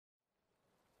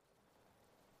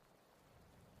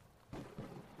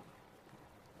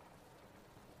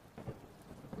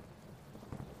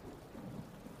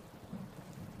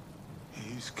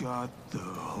got the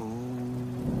whole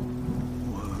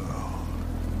world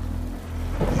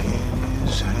in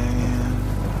his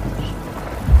hands.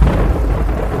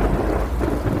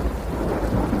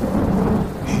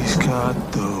 He's got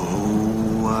the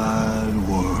whole wide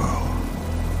world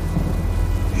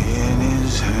in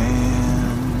his hands.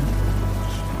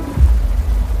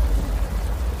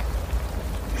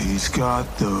 He's got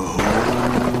the whole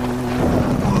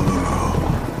world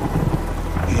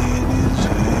in his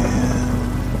hands.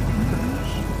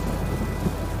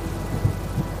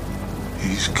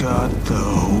 He's got the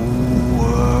whole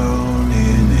world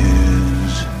in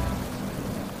his hands.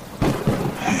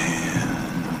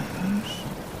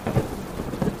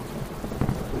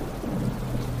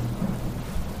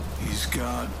 He's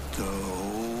got the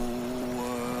whole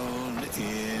world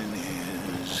in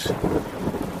his hands.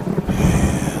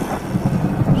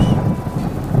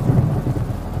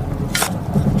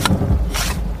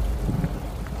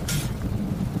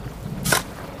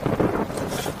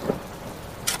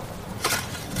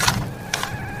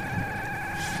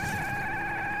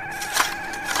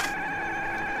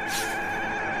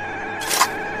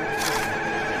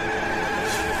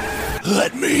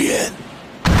 Let me in.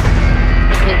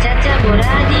 むちゃちゃボラ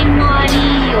ーディンもあり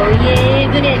おいえ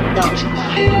ブレッド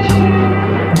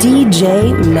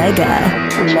DJ Mega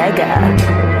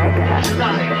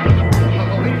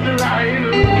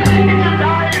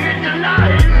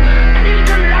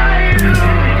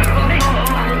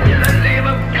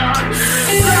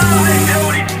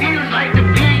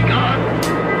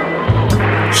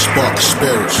Spark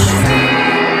spirits.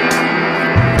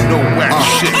 No whack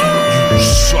shit, you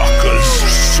suckers.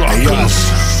 Hey yo,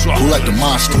 who let the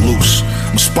monster loose?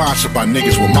 I'm sponsored by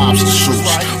niggas with mobster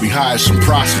suits. We hired some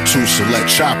prostitutes to let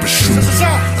choppers shoot.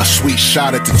 A sweet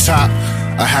shot at the top.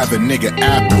 I have a nigga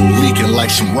apple leaking like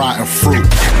some rotten fruit.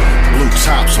 Blue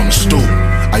tops on the stoop.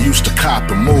 I used to cop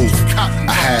and move.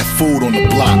 I had food on the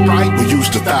block. We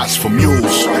used the dots for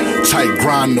mules. Tight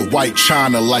grind the white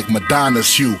china like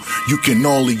Madonna's hue. You can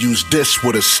only use this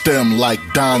with a stem like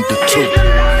Don the Two.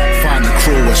 Find the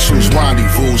crew at Sue's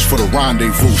rendezvous for the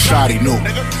rendezvous. Shotty knew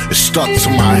it's stuck to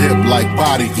my hip like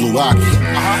body glue. Aki.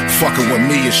 Fucking with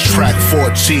me is track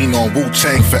 14 on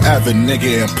Wu-Tang Forever,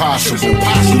 nigga. Impossible.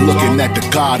 You looking at the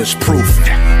God is proof.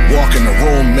 Walk in the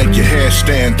room, make your hair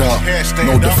stand up.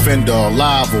 No defender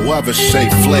alive will ever say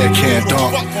Flair can't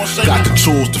dunk. Got the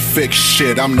tools to fix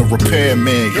shit, I'm the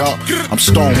repairman, yup. I'm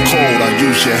stone cold, I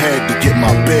use your head to get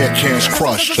my bear cans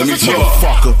crushed. Let me talk.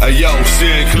 Motherfucker. Hey yo,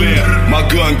 Sinclair, my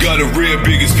gun got a rear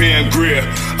big as Pam Grier.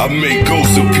 I make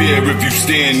ghosts appear if you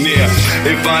stand near.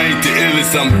 If I ain't the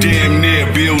illest, I'm damn near.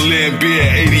 Bill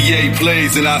Lambier, 88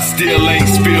 plays and I still ain't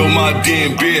spill my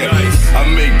damn beer. I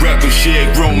make rappers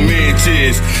shed grown man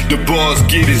tears. The bars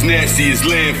get as nasty as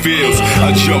landfills.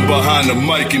 I jump behind the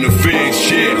mic and the fans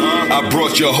cheer. I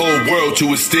brought your whole world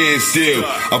to a standstill.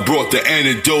 I brought the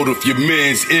antidote if your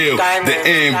man's ill. The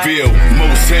anvil,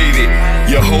 most hated.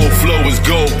 Your whole flow is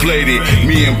gold plated.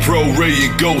 Me and Pro Ray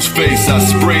and Ghostface. I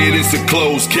spray it, it's a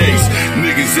closed case.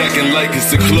 Niggas acting like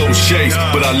it's a close chase.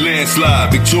 But I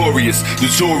landslide, victorious,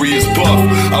 notorious buff.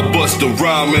 I bust a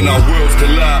rhyme and our worlds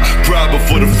collide. Pride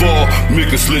before the fall,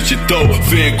 make a slit your throat.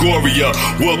 Fangoria,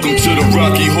 welcome to the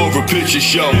Rocky Horror Picture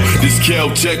Show. This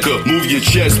Calteca, move your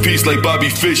chest piece like Bobby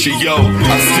Fischer, yo.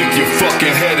 I stick your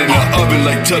fucking head in the oven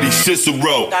like Teddy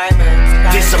Cicero.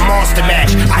 This a monster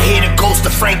match, I hear the ghost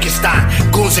of Frankenstein.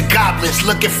 Ghouls and goblins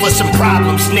looking for some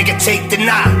problems, nigga take the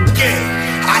nine. Yeah.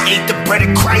 I ate the bread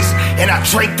of Christ and I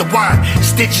drank the wine.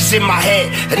 Stitches in my head,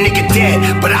 a nigga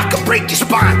dead, but I could break your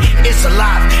spine. It's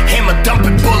alive, hammer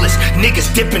dumping bullets. Niggas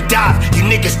dip and dive, you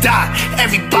niggas die.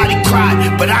 Everybody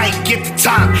cried, but I ain't get the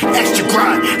time. Extra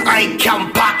grind, I ain't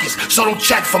counting pockets, so don't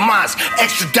check for mines.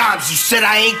 Extra dimes, you said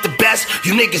I ain't the best.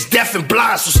 You niggas deaf and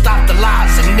blind, so stop the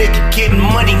lies. A nigga getting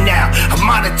money now, I'm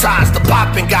monetized, the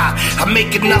popping guy. I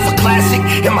make another classic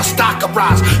and my stock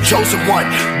arise. Chosen one,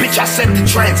 bitch I set the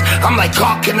trends. I'm like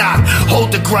God can I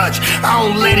hold the grudge? I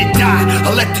don't let it die,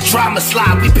 I let the drama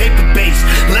slide. We paper based,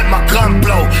 let my gun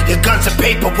blow. Your gun's a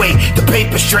paperweight, the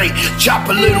paper straight. Chop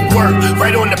a little work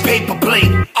right on the paper plate.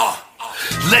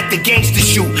 Let the gangsters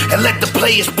shoot and let the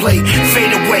players play.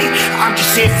 Fade away, I'm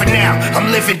just here for now.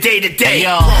 I'm living day to day. Hey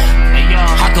yo,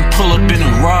 I could pull up in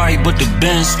a Rari, but the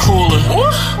Benz cooler.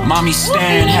 Mommy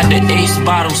Stan had the Ace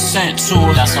bottle sent to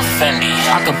her. That's a Fendi.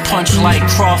 I could punch like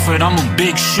Crawford, I'm a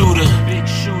big shooter.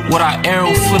 Would I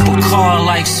arrow flip a car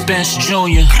like Spence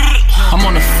Jr.? I'm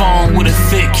on the phone with a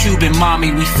thick Cuban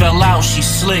mommy. We fell out, she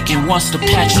slick and wants to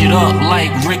patch it up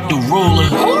like Rick the Ruler.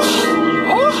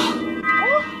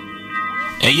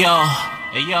 Hey yo,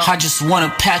 I just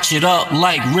wanna patch it up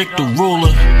like Rick the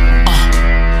Ruler.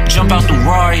 jump out the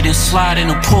Rari, then slide in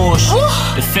a Porsche.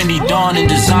 The Fendi Dawn and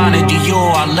designer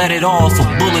Dior, I let it off. A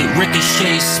bullet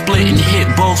ricochet, split and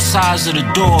hit both sides of the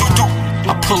door.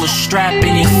 I pull a strap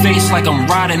in your face like I'm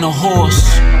riding a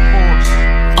horse.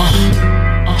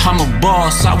 I'm a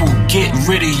boss, I will get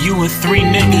rid of you and 3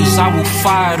 niggas, I will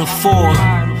fire the 4.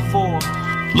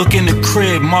 Look in the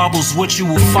crib, marbles what you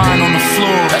will find on the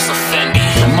floor. That's a Fendi.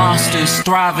 The monster is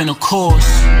thriving, of course.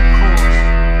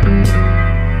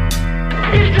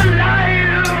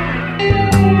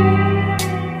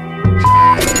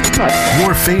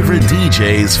 Your favorite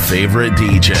DJ's favorite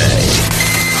DJ.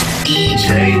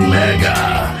 DJ Mega.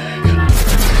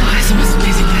 Oh, it's the most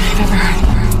amazing thing I've ever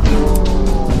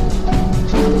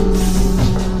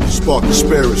heard. Spark the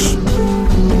spirits.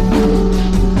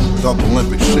 Dunk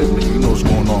Olympic shit, nigga. You know what's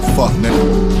going on. Fuck,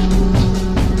 nigga.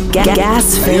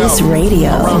 Gas Face Radio.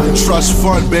 Around the trust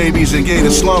fund babies and gator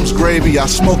slums gravy. I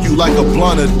smoke you like a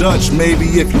blunt of Dutch, maybe.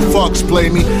 If you fucks play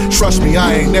me, trust me,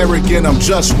 I ain't arrogant, I'm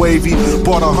just wavy.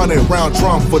 Bought a 100-round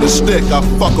drum for the stick. I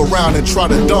fuck around and try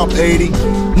to dump 80.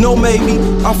 No, maybe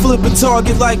I flip a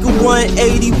target like a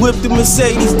 180. Whip the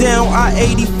Mercedes down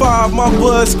I-85. My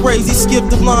buzz crazy. Skip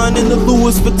the line in the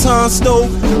Louis Vuitton store.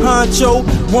 Honcho,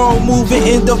 wrong move and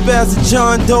end up as a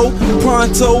John Doe.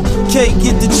 Pronto, K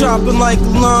get the chopping like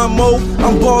a lawnmower.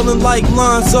 I'm ballin' like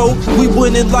Lonzo. We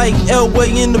winning like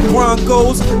Elway in the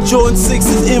Broncos. Jordan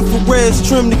 6's infrareds,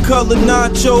 trim the color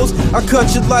nachos. I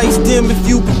cut your lights dim if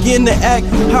you begin to act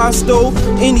hostile.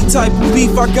 Any type of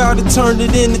beef, I gotta turn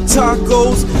it into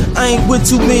tacos. I ain't with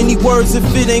too many words if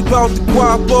it ain't about the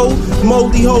guapo.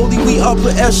 Moly holy, we upper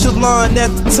echelon at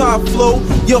the top flow.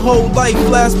 Your whole life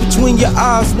flash between your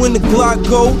eyes when the Glock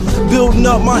go. Building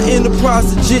up my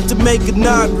enterprise legit to make a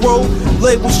knot grow.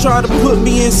 Labels try to put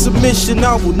me in submission,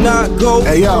 I will not go.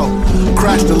 Hey yo,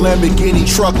 crash the Lamborghini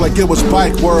truck like it was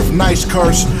bike worth. Nice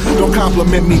curse, don't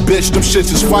compliment me bitch, them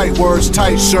shits is fight words.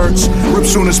 Tight shirts, rip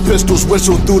soon as pistols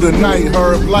whistle through the night.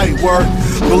 Herb, light work,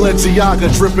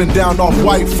 Balenciaga dripping down off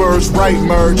white furs. Right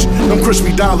merge, them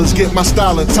crispy dollars get my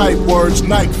style and type words.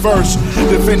 Night first,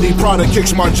 the Fendi Prada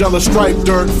kicks Margiela stripe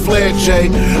dirt. Flare J,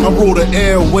 I rule the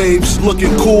airwaves,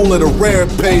 looking cool at a rare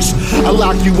pace. I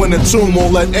lock you in a tomb,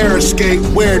 won't let air escape.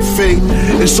 Weird fate,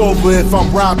 it's over if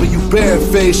I'm robbing you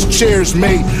barefaced. Cheers,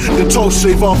 mate. The toast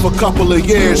save off a couple of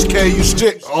years. K, you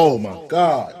stick. Oh my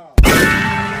God.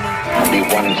 Only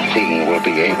one thing will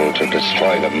be able to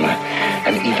destroy them.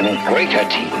 An even greater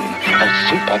team of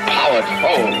superpowered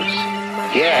foes.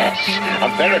 Yes, a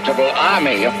veritable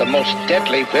army of the most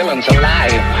deadly villains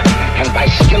alive. And by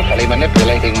skillfully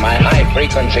manipulating my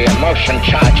high-frequency emotion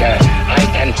charger, I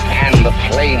can fan the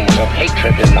flames of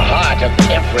hatred in the heart of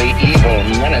every evil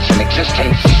menace in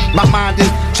existence. My mind is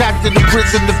trapped in the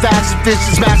prison of vast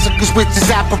vicious massacres, witches,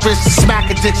 apparitions, smack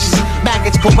addictions.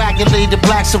 Maggots coagulated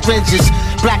black syringes.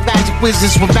 Black magic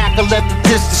wizards with Mac-11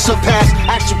 pistols surpass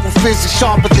actual physics,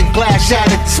 sharper than glass,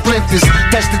 shattered to splinters.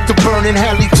 Destined to burn in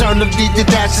hell eternally, the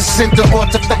dash is cinder, or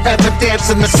to forever dance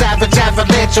in the savage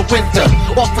avalanche of winter.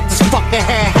 Off with this fucking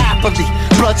hand happily,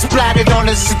 blood splattered on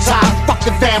his entire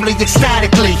fucking family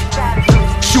ecstatically.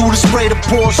 Shooter spray the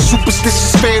pores,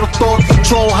 superstitious fatal thoughts.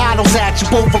 Troll hollows at you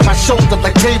over my shoulder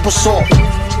like table saw.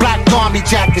 Black army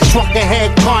jacket, shrunken head,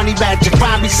 carny magic,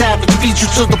 grimy savage, feed you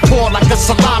to the poor like a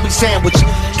salami sandwich.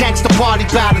 Gangsta party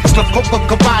ballads, the Coca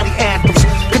karate anthems.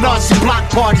 Canarsie block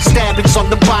party stabbings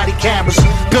on the body cameras.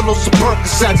 Pillows and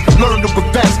Percocets, learn to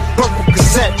invest. Purple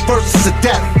cassette versus a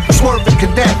death, swerve and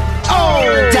connect. Oh,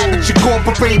 damage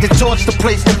incorporated, torch the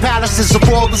place. The palaces are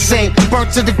all the same,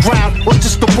 burnt to the ground or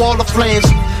just a wall of flames.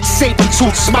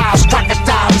 Saber-tooth smiles,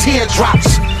 crocodile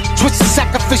teardrops. Twisted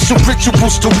sacrificial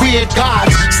rituals to weird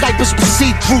gods. Snipers will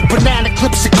see through banana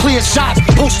clips and clear shots.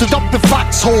 Posted up in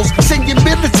foxholes, singing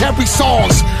military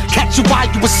songs. Catch you while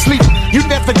you asleep. You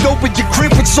never know when you're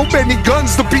crib with so many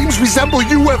guns. The beams resemble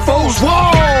UFOs.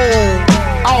 Whoa!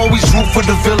 I always root for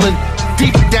the villain.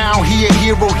 Deep down, he a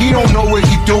hero, he don't know what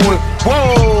he doing.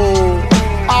 Whoa!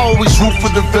 I always root for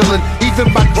the villain.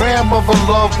 Even my grandmother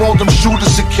loved all them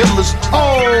shooters and killers.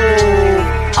 Oh!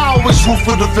 I always root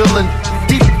for the villain.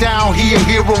 Deep down, he a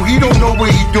hero, he don't know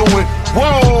what he doing.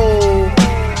 Whoa!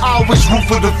 I always root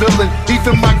for the villain.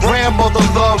 Even my grandmother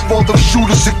loved all them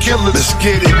shooters and killers. Let's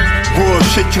get it. Raw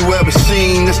shit you ever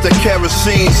seen. It's the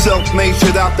kerosene. Self-made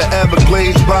shit out the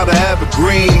Everglades by the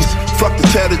Evergreens. Fuck the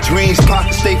cheddar dreams,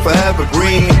 pocket stay forever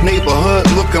green. Neighborhood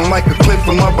looking like a clip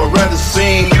from a Beretta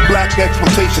scene. Black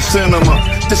exploitation cinema,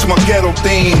 this my ghetto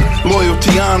theme.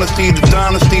 Loyalty, honesty, the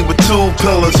dynasty with two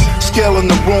pillars. Scale in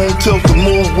the room, tilt the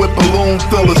move with balloon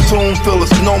fillers. Soon fillers,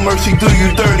 no mercy, do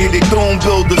you dirty, they doom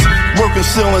builders. Working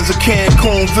still villains of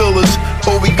Cancun villas.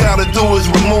 All we gotta do is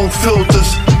remove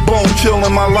filters. Bone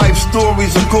chillin', my life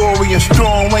stories are gory and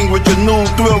strong language, a new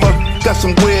thriller. Got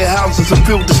some warehouses and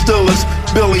few distillers.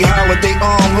 Billie Holiday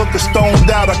looking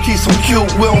stoned out. I keep some cute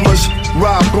Wilmers.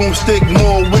 Rob Broomstick,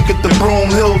 more wicked than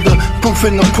Broomhilda. Proof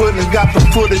in the pudding, got the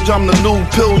footage, I'm the new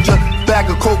Pilger.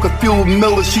 Bag of coke, a few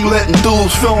Miller, she letting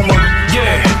dudes film her.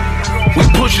 Yeah, we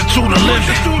push it to the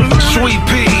limit. Sweet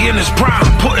Pea in his prime,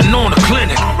 putting on a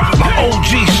clinic. My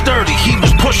OG sturdy, he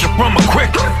was pushing from a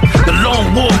cricket. The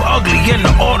lone wolf ugly and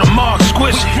the Audemars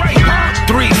exquisite.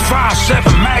 357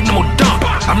 Magnum dump.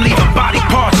 I'm leaving body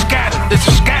parts scattered. It's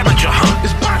a scavenger hunt.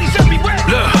 There's bodies everywhere.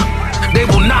 Look, they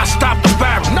will not stop the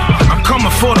barrel. I'm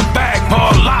coming for the bag,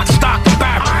 ball, lock, stock, and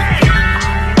barrel.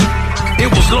 It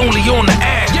was lonely on the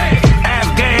ad.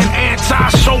 Afghan anti,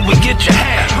 so we get your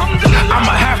hat.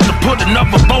 I'ma have to put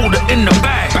another boulder in the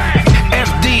bag.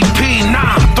 FDP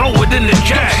 9, throw it in the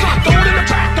jag.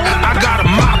 I got a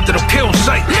mop that'll kill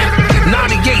Satan.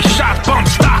 98 shots, bump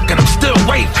stock, and I'm still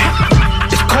waiting.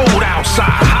 It's cold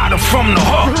outside, hiding from the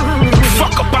hook.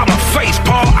 Fuck about my face,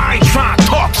 Paul, I ain't trying to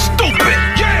talk stupid.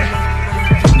 Yeah,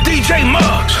 DJ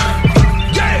Muggs.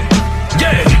 Yeah,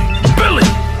 yeah, Billy.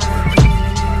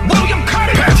 William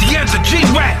Cutty. Pazienza,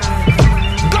 G-Wack.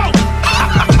 Go.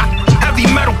 Heavy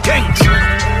metal kings.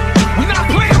 We not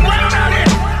playing around out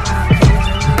here.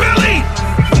 Billy.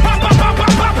 Pop, pop, pop,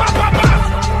 pop, pop, pop, pop, pop.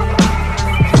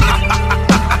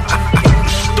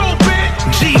 Stupid.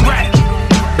 G-Wack.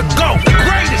 The GOAT. The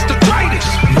greatest, the greatest.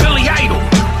 Billy Idol.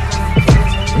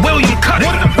 William Cutty.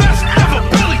 One of the best ever,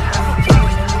 Billy.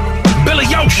 Billy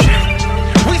Ocean.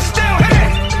 We still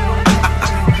here.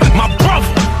 My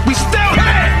brother, we still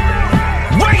here.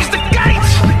 Raise the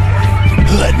gates.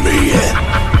 Let me in.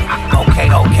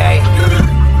 Okay.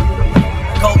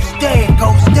 Go stay.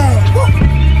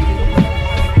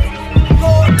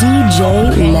 DJ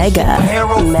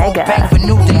Mega. Back for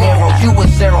new dinero. You a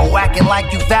zero, acting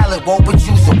like you valid, whoa, but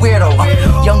you's a weirdo.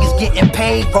 Youngest getting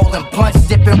paid, rolling blunts,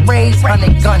 sipping rays,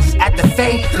 100 guns at the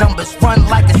fade. Numbers run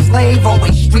like a slave,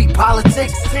 always street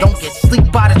politics. Don't get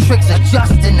sleep by the tricks,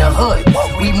 adjust in the hood.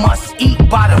 We must eat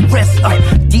by the wrist.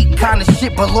 Deep kind of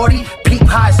shit, but Lordy, peep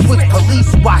high switch,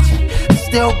 police watching.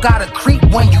 Still gotta creep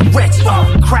when you rich.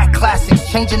 Crack classics,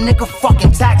 change a nigga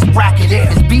fucking tax bracket. If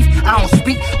it's beef, I don't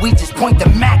speak, we just point the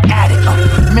Mac at it.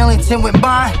 Millington with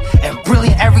mine, and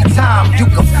brilliant every time. You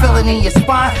can feel it in your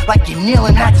spine, like you're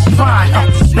kneeling at the shrine.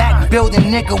 Back building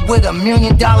nigga with $1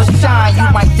 million shine. You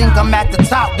might think I'm at the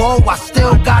top, whoa, I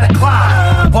still gotta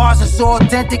climb. Bars are so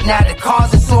authentic, now the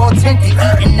cars are so authentic.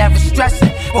 Eating, never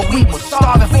stressing, but we was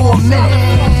starving for a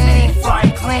minute.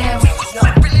 Frying clams, we was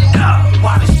whipping it up.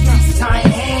 While the streets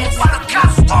tying hands, while the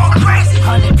cops going crazy.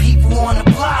 100 people on the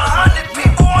block, 100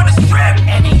 people on the strip,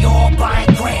 and they all buying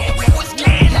grams. We was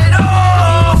getting it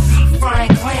off. Frying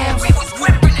clams, we was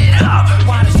whipping it up.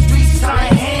 While the streets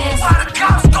tying hands, while the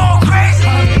cops going crazy.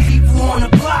 100 people on the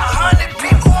block, 100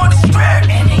 people on the strip,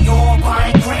 and they all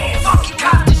buying grams. Fucking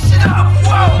cop this shit up,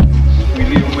 whoa.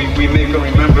 We make them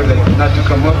remember that not to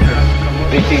come up here.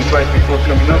 They think twice before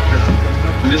coming up here.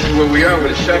 And this is where we are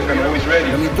with a shotgun, always ready.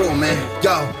 Let me do, man.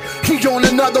 Yo, he on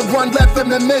another run, left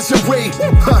him in misery.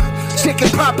 Chicken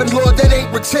poppin', Lord, that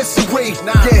ain't rotisserie.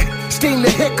 Yeah, steam the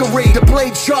hickory, the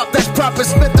blade sharp, that's proper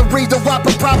smithery. The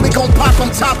whopper probably gon' pop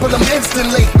on top of them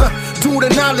instantly. Do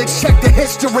the knowledge, check the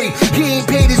history. He ain't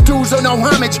paid his dues or no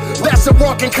homage. That's a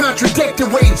walking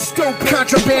contradictory. Stupid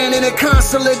contraband in a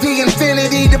consulate, the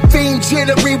infinity. The fiend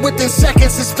jittery, within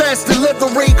seconds is fast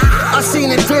delivery. I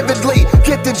seen it vividly.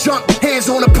 Get the jump, hands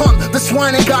on the pump. The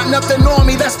swine ain't got nothing on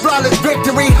me, that's flawless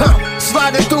victory.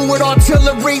 Sliding through with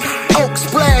artillery. Oak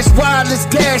splash, wireless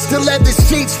dash, the leather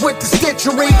sheets with the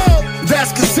stitchery.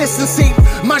 That's consistency.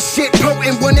 My shit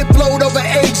potent when it flowed over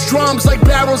aged drums like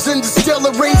barrels in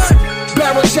distilleries.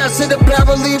 Barrel shots to the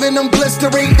barrel, leaving them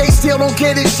blistery. They still don't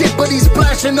get his shit, but he's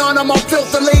splashing on them all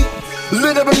filthily.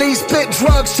 Literally spit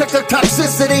drugs, check the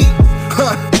toxicity.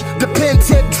 The pen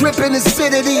tip dripping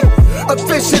acidity.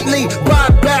 Efficiently, buy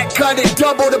back, cut it,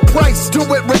 double the price. Do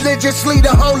it religiously,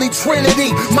 the Holy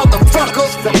Trinity. Motherfucker.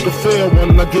 Fuck the fair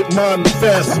one, I get mine the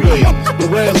fast way. The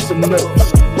ransom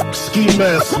notes, ski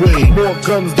mask way. More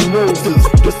guns than roses.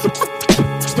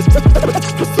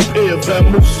 Disappear,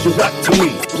 vamoose, you whack to me.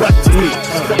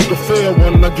 Fuck the fair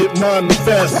one, I get mine the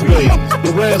fast way.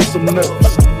 The ransom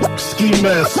notes, ski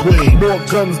mask way. More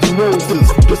guns than roses.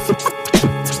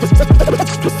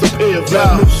 Disappear,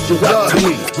 vamoose, you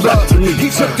whack to me. He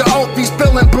took the oath, he's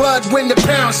spilling blood when the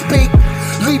pounds speak.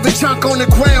 Leave a chunk on the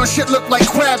ground, shit look like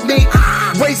crab meat.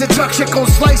 Raise a tuck, shit gon'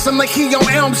 slice him like he on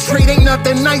Elm Street. Ain't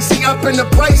nothing nice, he up in the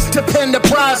price to pin the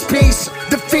prize piece.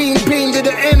 The fiend beamed to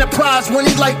the Enterprise when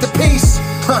he like the piece.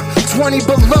 20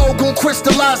 below, gon'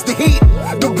 crystallize the heat.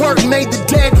 The work made the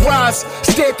dead rise.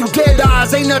 Stare through dead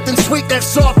eyes, ain't nothing sweet. That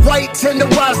soft white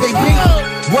tenderize they beat.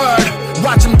 Word,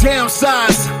 watch them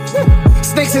downsize.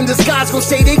 Snakes in disguise gon'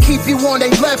 say they keep you on their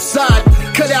left side.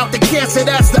 Cut out the cancer,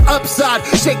 that's the upside.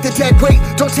 Shake the dead weight,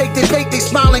 don't take the bait. They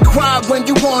smile and cry when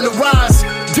you on the rise.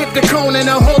 Dip the cone in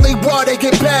the holy water,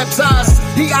 get baptized.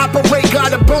 He operate,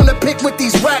 got a bone to pick with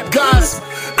these rap guys.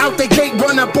 Out the gate,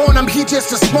 run up on him, he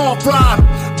just a small fry.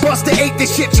 Buster ate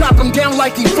this shit, chop him down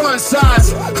like he fun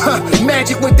size.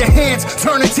 Magic with the hands,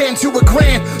 turn a 10 to a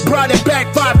grand. Brought it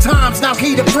back 5 times, now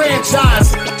he the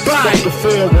franchise. Bye. That's the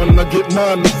fair one, I get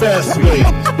mine the fast way.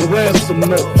 The ransom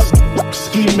notes,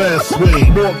 ski mask way.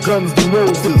 More guns than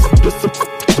roses.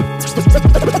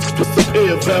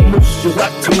 Disappear, vamoose, you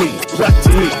whack to me, whack to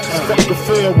me. Fuck the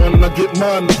fair one, I get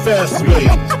mine the fast way.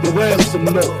 The ransom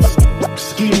notes,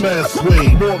 ski mask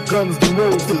way. More guns than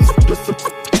roses.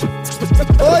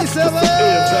 Oi, Silver!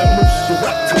 Disappear, vamoose, you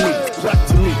whack to me, whack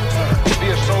to me. Be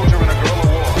a soldier in a guerrilla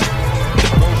war.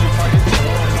 For those who fight in the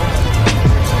war,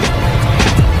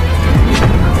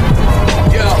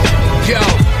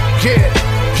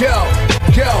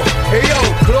 hey yo,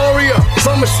 Gloria,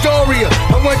 from Astoria,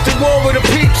 I went to war with the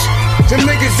peeps. Them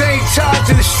niggas ain't tied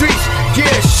to the streets.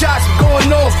 Yeah, shots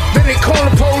going off, then they call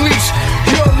the police.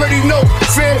 You already know,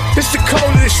 fam, it's the code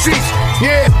of the streets.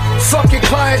 Yeah, fucking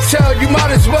clientele, you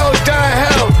might as well die in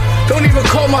hell. Don't even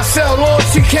call my cell,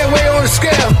 loyalty can't weigh on the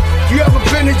scale. You ever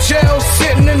been in jail,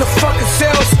 sitting in the fucking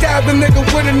cell, stabbed a nigga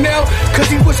with a nail, cause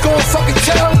he was gon' fucking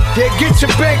tell? Yeah, get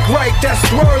your bank right, that's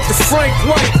word to Frank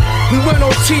White. We went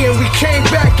on T and we came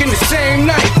back in the same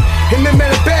night. And then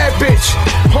met a bad bitch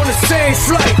on the same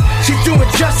flight. She doing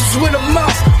justice with a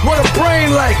mouth, what a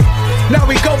brain like. Now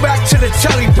we go back to the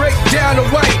telly, break down the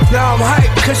white. Now I'm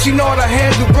hyped, cause she know how to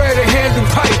handle bread and handle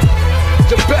pipe.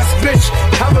 The best bitch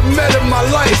I ever met in my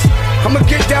life. I'ma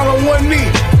get down on one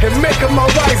knee and make her my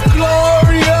wife.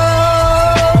 Gloria,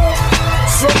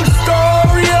 from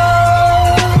Astoria,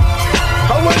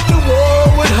 I went to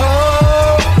war with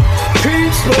her.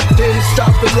 Peace, but didn't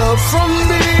stop the love from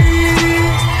me.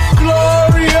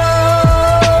 Gloria,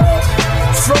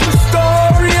 from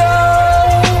Astoria,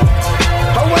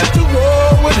 I went to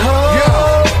war with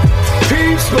her.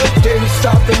 Peace, but didn't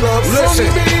stop the love from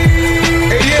me.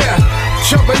 Hey, yeah.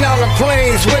 Jumping out of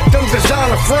planes with them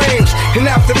designer frames. And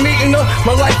after meeting her,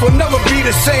 my life will never be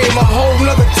the same. A whole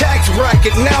nother tax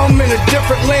bracket, now I'm in a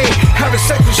different lane. Having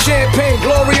sex with champagne,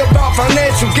 glory about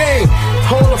financial gain.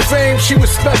 Hall of Fame, she was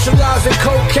specialized in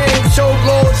cocaine. Showed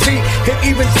loyalty, and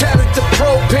even tatted the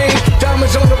propane.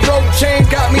 Diamonds on the rope chain,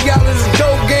 got me out of the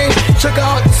dope game. Took her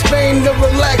out to Spain to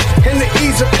relax and to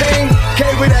ease her pain.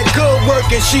 Gave her that good work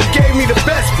and she gave me the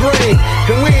best brain.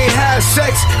 And we ain't had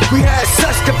sex, we had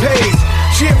sescapades.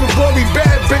 She ever brought me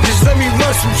bad bitches, let me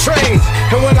run some trains.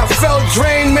 And when I felt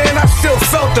drained, man, I still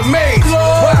felt amazed.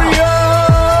 Gloria,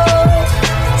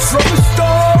 from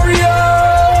Astoria,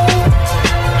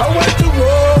 I went to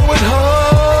war with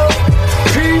her.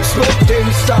 Peace, but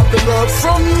didn't stop the love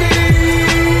from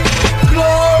me.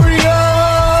 Gloria,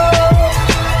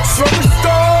 from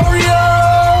Astoria,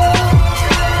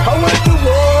 I went to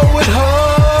war with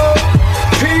her.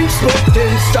 Peace, but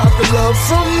didn't stop the love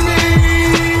from me.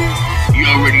 You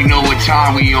already know what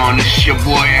time we on. This is your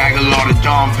boy Aguilar, the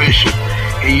Don Bishop.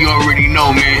 And you already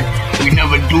know, man, we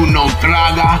never do no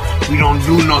traga, we don't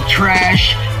do no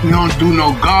trash, we don't do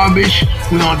no garbage,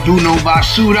 we don't do no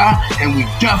basura, and we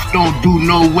don't do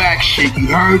no whack shit, you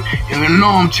heard? And you know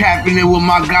I'm tapping in with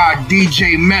my guy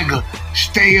DJ Mega.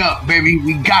 Stay up, baby,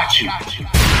 we got you.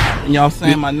 And y'all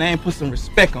saying my name, put some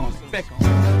respect on it.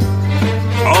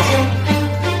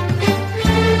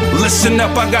 Listen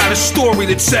up, I got a story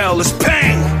to tell, it's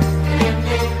pain.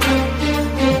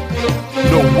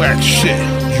 No whack shit,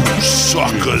 you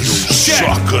suckers,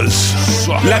 suckers.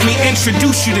 Let me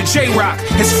introduce you to J-Rock.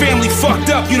 His family fucked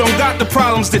up, you don't got the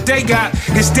problems that they got.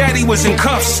 His daddy was in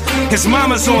cuffs, his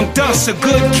mama's on dust. A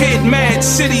good kid, mad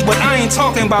city, but I ain't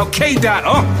talking about K-Dot,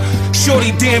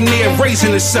 Shorty damn near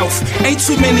raising herself. Ain't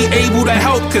too many able to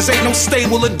help, cause ain't no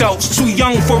stable adults. Too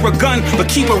young for a gun, but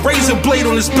keep a razor blade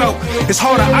on his belt. His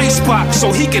heart a icebox,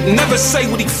 so he could never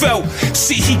say what he felt.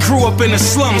 See, he grew up in the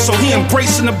slum, so he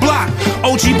embracing the block.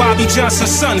 OG Bobby Johnson's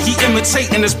son, he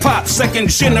imitating his pop. Second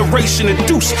generation of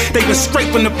Deuce, they been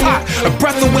scraping the pot. A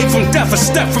breath away from death, a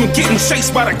step from getting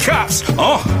chased by the cops.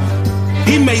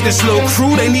 He made this little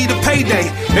crew, they need a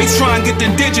payday. They try and get the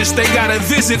digits, they got a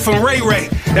visit from Ray Ray.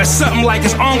 That's something like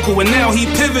his uncle, and now he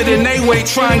pivoting they way,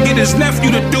 trying to get his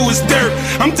nephew to do his dirt.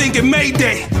 I'm thinking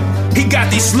Mayday. He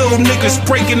got these little niggas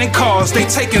breaking in cars, they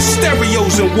taking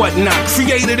stereos and whatnot.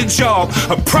 Created a job,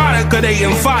 a product of their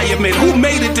environment. Who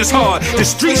made it this hard? The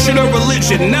street shit or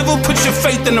religion. Never put your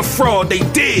faith in a fraud, they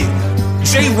did.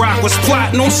 J-Rock was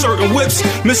plotting on certain whips.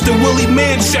 Mr. Willie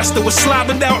Manchester was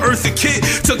slobbing down Eartha Kitt.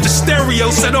 Took the stereo,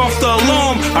 set off the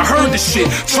alarm. I heard the shit,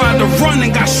 tried to run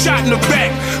and got shot in the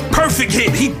back. Perfect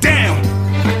hit, he down.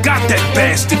 I got that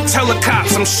bastard, tell the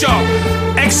cops I'm sharp.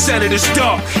 X said it is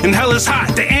dark and hell is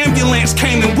hot. The ambulance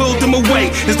came and wheeled him away.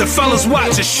 As the fellas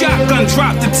watch, a shotgun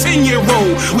dropped a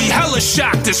 10-year-old. We hella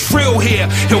shocked, it's real here.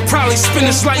 He'll probably spend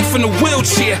his life in a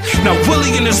wheelchair. Now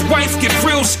Willie and his wife get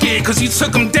real scared cause he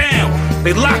took him down.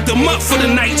 They locked him up for the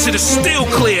night till it's still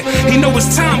clear. He know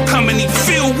his time coming, he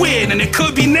feel weird and it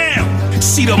could be now.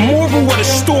 See, the moral of the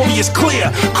story is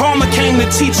clear. Karma came to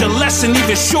teach a lesson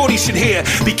even shorty should hear.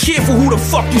 Be careful who the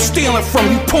fuck you stealing from,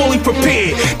 you poorly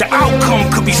prepared. The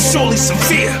outcome could be surely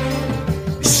severe.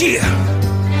 Yeah.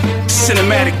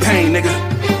 Cinematic pain, nigga.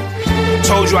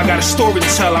 Told you I got a story to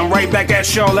tell. I'm right back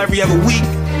at y'all every other week.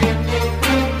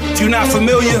 If you're not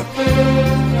familiar,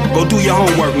 go do your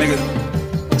homework, nigga.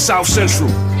 South Central,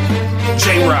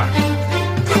 J-Rock.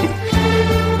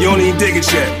 You don't even dig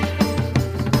it yet.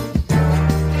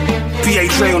 PA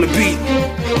Dre on the beat.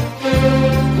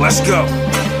 Let's go.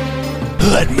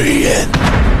 Let me in.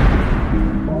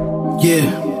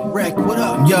 Yeah. Wreck, what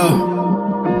up? Yo.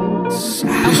 Let's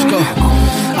go.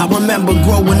 I remember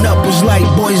growing up was like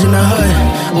boys in the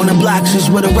hood. On the blocks is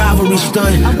where the rivalry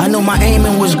stood. I know my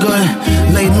aiming was good.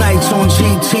 Late nights on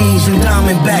GTs and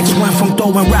Diamondbacks. Went from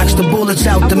throwing rocks to bullets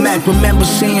out the Mac. Remember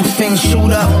seeing Finn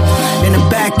shoot up in the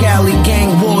back alley.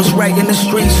 Gang wars right in the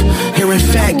streets. Hearing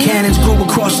fat cannons grew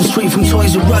across the street from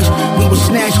Toys R Us. We would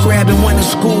snatch grabbing, went to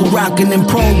school rocking them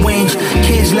pro wings.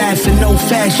 Kids laughing, no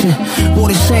fashion. Wore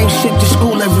the same shit to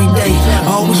school every day.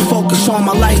 I always focus on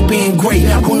my life being great.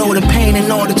 Who know the pain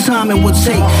and all the time it would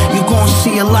take. You gon'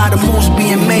 see a lot of moves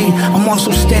being made. I'm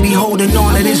also steady holding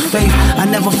on to this faith. I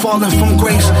never fallen from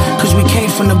grace, cause we came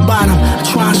from the bottom. I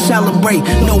try and celebrate,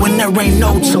 knowing there ain't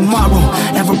no tomorrow.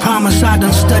 Ever promise I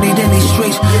done studied in these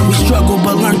streets. We struggled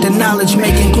but learned the knowledge,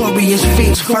 making glorious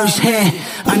feats firsthand.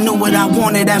 I knew what I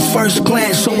wanted at first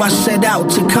glance, so I set out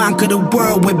to conquer the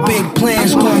world with big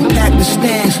plans. Gon' pack the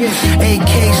stands,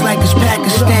 AKs like it's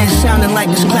Pakistan, sounding like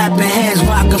it's clapping hands,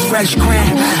 vodka fresh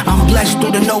cran. I'm blessed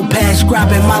through the notepad,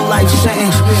 scribing my life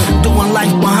sentence. Doing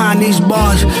life behind these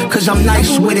bars, cause I'm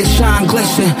nice with it, shine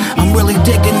glisten. I'm really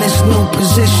digging this new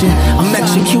position. I'm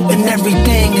executing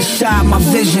everything inside my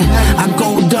vision. I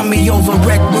go dummy over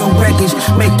wreck real records.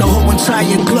 Make the whole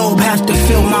entire globe have to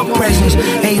feel my presence.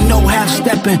 Ain't no half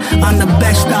stepping, I'm the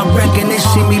best I reckon. They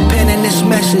see me penning this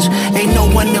message, ain't no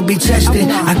one to be tested.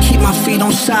 I keep my feet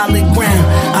on solid ground.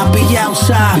 I be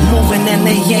outside moving and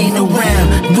they ain't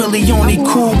around. Really only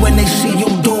cool when they see you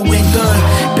doing good.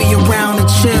 Be around and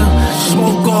chill,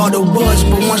 smoke all the woods.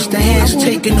 But once the hands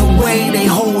taken away, they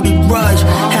hold a grudge.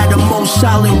 Had the most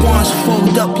solid ones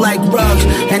fold up like rugs.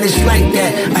 And it's like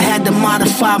that, I had to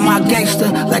modify my gangster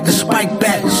like a spike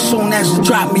bat. As soon as it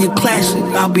drop me a classic,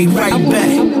 I'll be right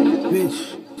back.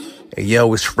 Hey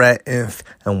yo, it's Rat Inf,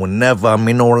 and whenever I'm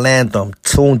in Orlando, I'm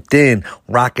tuned in,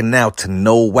 rocking out to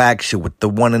no whack shit with the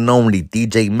one and only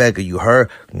DJ Mega. You heard?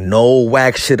 No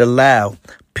whack shit allowed.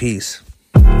 Peace.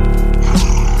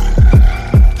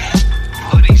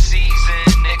 Hoodie season,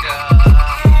 nigga.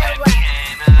 Happy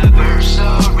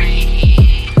anniversary.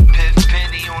 Piff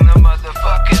penny on the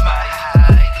motherfucking mic.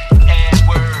 And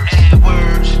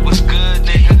words, what's good,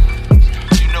 nigga?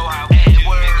 You know how we do,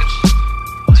 nigga.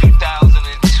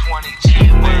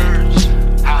 2022 words.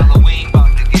 Halloween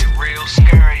about to get real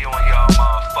scary on y'all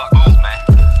motherfuckers, man.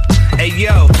 Hey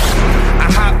yo, I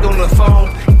hopped on the phone.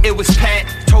 It was Pat.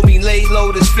 Told me lay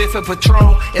low, this fifth of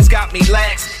Patron. It's got me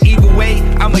lax. Either way,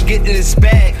 I'ma get in this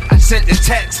bag. I sent the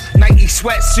text. Nike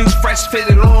sweatsuit, fresh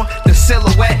fitted on. The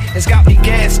silhouette has got me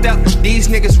gassed up. These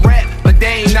niggas rap, but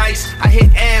they ain't nice. I hit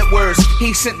AdWords.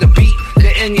 He sent the beat.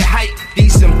 The in your hype.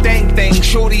 These some things.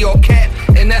 Shorty or cat.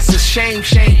 And that's a shame.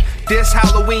 This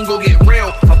Halloween go get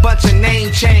real. A bunch of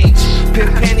name change. Piff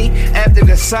penny after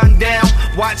the sundown.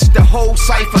 Watch the whole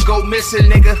cipher go missing,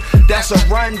 nigga. That's a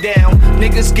rundown.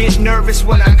 Niggas get nervous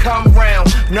when I come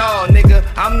round. No, nigga,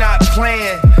 I'm not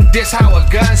playing. This how a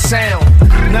gun sound.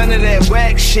 None of that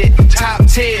whack shit. Top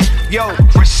tier. Yo,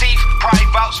 Receipt, probably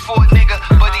vouch for a nigga,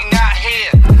 but he not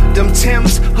here. them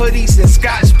Timbs, hoodies, and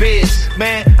Scotch beers.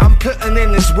 Man, I'm putting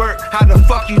in this work. How the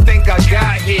fuck you think I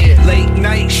got here? Late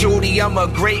night, shorty, I'm a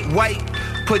great white.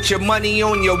 Put your money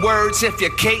on your words if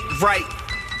your cake right.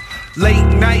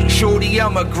 Late night, shorty,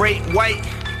 I'm a great white.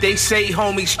 They say,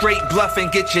 homie, straight bluff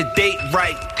and get your date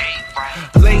right.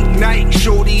 Late night,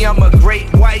 shorty, I'm a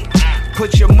great white.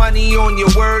 Put your money on your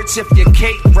words if your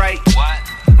cake right.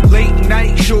 Late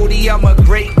night, shorty, I'm a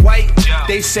great white.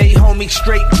 They say, homie,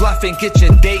 straight bluff and get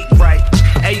your date right.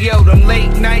 Hey yo, them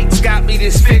late nights got me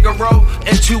this Figaro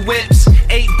and 2 whips.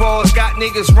 8 balls got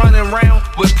niggas running around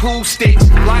with pool sticks.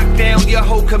 Lock down your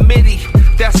whole committee,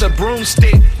 that's a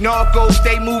broomstick. Narcos,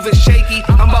 they moving shaky,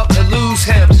 I'm about to lose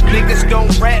him. Niggas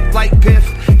don't rap like Biff,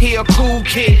 he a cool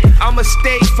kid. I'ma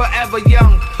stay forever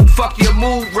young, fuck your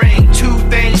mood ring. 2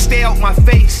 things stay out my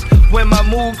face when my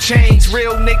mood change.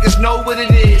 Real niggas know what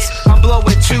it is, I'm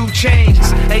blowing 2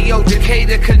 chains. Hey yo,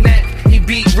 Decatur Connect, he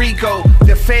beat Rico.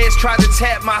 The feds try to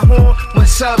tap my horn when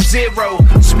Sub-Zero.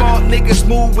 Smart niggas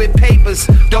move with papers,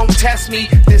 don't test me.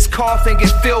 This coffin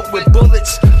get filled with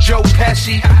bullets, Joe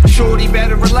Pesci. Shorty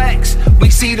better relax, we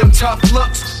see them tough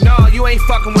looks. Nah, you ain't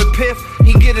fucking with Piff,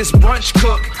 he get his brunch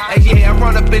cooked. And yeah, I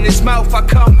run up in his mouth, I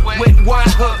come with 1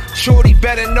 hook. Shorty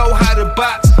better know how to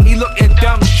box, he looking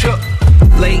dumb shook.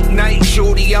 Late night,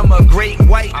 shorty, I'm a great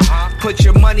white. Put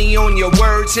your money on your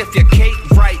words if your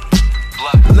cake right.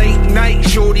 Late night,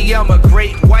 shorty, I'm a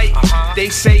great white. They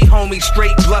say, homie,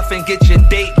 straight bluff and get your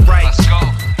date right. Let's go.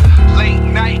 Late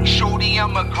night, shorty,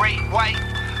 I'm a great white.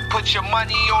 Put your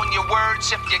money on your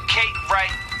words if your cake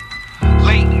right.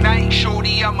 Late night,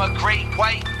 shorty, I'm a great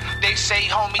white. They say,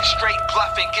 homie, straight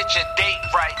bluff and get your date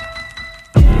right.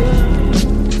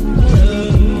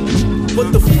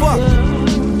 What the fuck?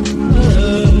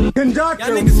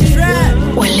 Conductor.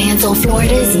 Orlando,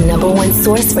 Florida's #1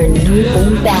 source for new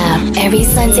boom bap. Every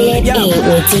Sunday at 8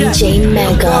 with DJ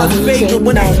Mega. DJ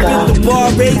When I spit the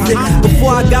bar raising,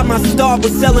 before I got my start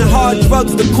was selling hard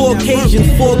drugs to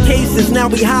Caucasians. 4 cases, now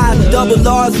we high, double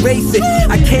R's racing.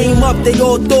 I came up, they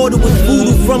all thought it was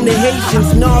voodoo from the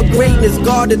Haitians. Nah, greatness,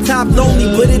 guard the top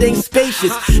lonely, but it ain't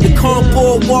spacious. The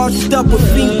cardboard washed up with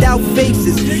fiended out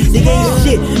faces. They ain't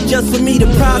shit, just for me to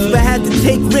prosper, had to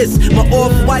take risks. My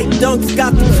off-white dunks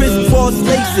got the crisscross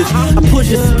laces. I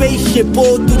push a spaceship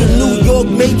all through the New York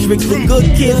matrix. The good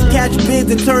kids catch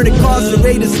bids and turn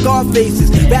incarcerated scar faces.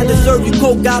 Rather serve you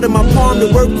coke out of my palm to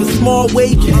work for small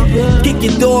wages. Kick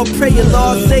your door, pray your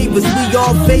Lord save us. We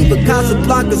all favor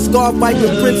Casablanca, scar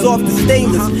wiping prints off the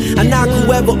stainless. I knock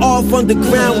whoever off,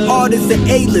 underground artists and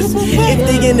A-list. If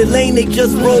they in the lane, they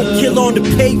just roll kill on the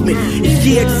pavement. It's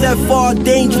GXFR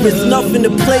dangerous, nothing to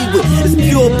play with. It's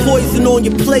pure poison on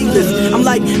your playlist. I'm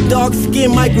like dark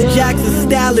skin Michael Jackson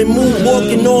style and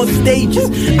moonwalking on stages.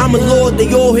 I'm a lord,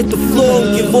 they all hit the floor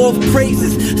and give off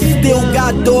praises. Still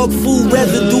got dog food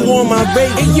residue on my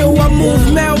razor. Hey yo, I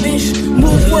move mountains,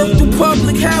 move work through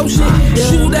public housing.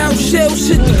 Shoot out shells,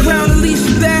 hit the ground at least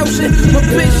 1,000. My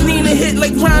bitch Nina hit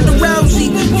like Ronda Rousey.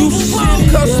 Used to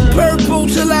sip cups of purple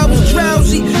till I was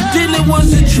drowsy. Then it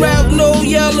was a drought, no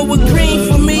yellow or green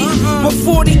for me. My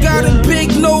 40 got a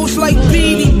big nose like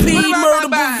BDP. Murder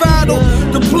bravado.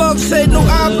 The plug said no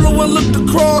hablo and looked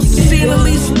across, seen at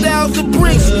least 1,000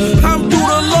 bricks. I'm through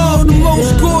the law, the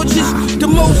most gorgeous, the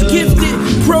most gifted,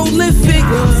 prolific.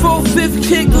 4/5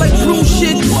 kick like blue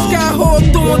shit. Sky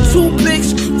hard throwing 2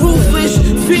 picks, ruthless.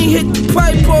 Fiend hit the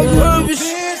pipe on nervous.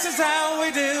 This is how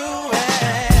we do it.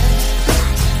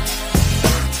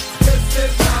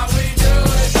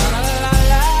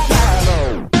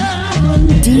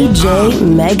 DJ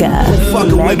Mega.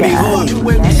 Fucking with me, who?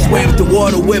 Swam the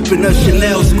water whipping a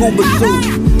Chanel scuba suit.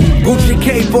 Gucci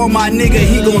cape on my nigga,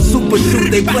 he gon' super shoot.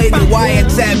 They played the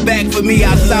wiretap back for me,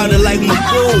 I sounded like my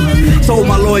fool. Told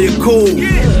my lawyer, cool,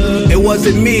 it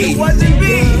wasn't me.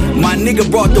 My nigga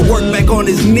brought the work back on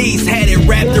his knees. Had it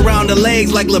wrapped around the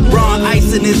legs like LeBron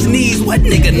icing his knees. What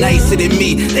nigga nicer than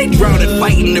me? They drowning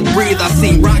fighting to breathe. I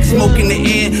seen rock smoke in the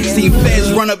air, seen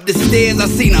feds run up the stairs. I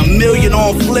seen a million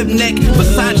on flip neck,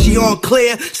 Versace on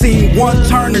clear. Seen 1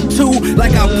 turn or 2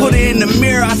 like I put it in the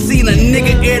mirror. I seen a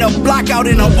nigga air the block out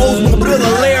in an Oldsmobile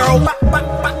Alero.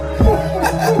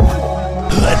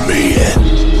 Let me in.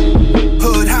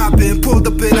 Hood hopping, pulled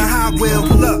up in a high wheel.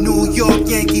 Pull up, New York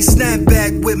Yankees, snap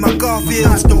back with my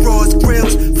Garfields. The Ross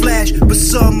grills, flash, but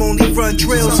some only run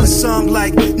drills. And some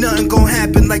like nothing gon'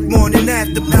 happen like morning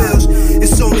after pills.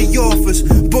 It's only offers,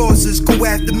 bosses go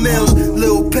after mills.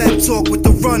 Little pep talk with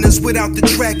the runners without the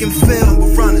track and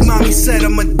film. Mommy said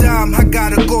I'm a dime, I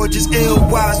got a gorgeous ill.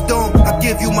 Wise don't, I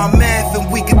give you my math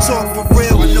and we can talk for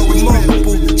real. I know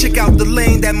remarkable, check out the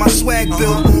lane that my swag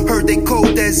built. Heard they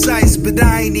cold as as ice, but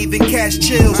I ain't even catch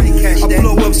chills. I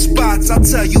blow up spots, I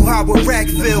tell you how a rack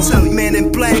feels. Man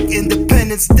in black,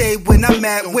 Independence Day when I'm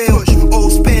at will.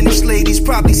 Old Spanish ladies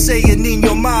probably saying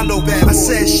Nino Malo. I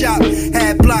said shop,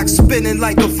 had blocks spinning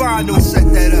like a vinyl.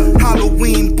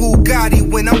 Halloween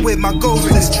Bugatti when I'm with my ghosts.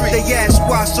 They ask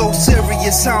why so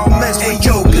serious, how I mess with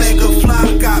yo. Mega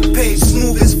fly, got paid,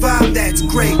 smooth as vibe, that's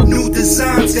great. New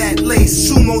designs that lace,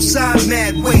 sumo size,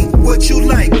 mad weight. What you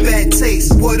like, bad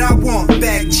taste. What I want,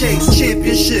 back chase.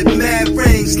 Championship, mad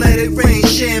rings, let it rain,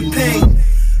 champagne.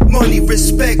 Money,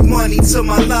 respect, money to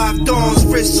my live dawns.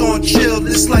 Wrists on chill,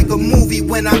 it's like a movie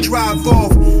when I drive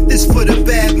off. This for the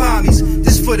bad mommies,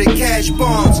 this for the cash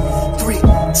bombs. 3, 2,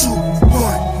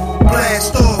 1,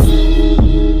 blast off.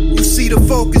 You see the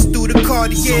focus through the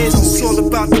Cartiers. It's all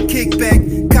about the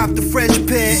kickback. Cop the fresh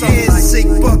pair of ears. Sick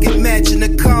bucket matching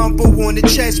the combo on the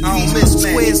chest piece.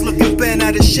 Squares looking bent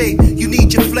out of shape. You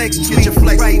need your flex tweak.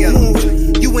 Right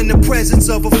move. You in the presence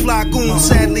of a fly goon.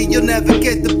 Sadly, you'll never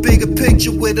get the bigger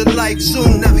picture with a life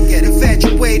zoom. Never get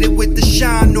infatuated with the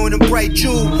shine on a bright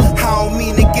jewel. I don't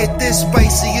mean to get this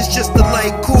spicy, it's just the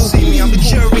light cool. See me, I'm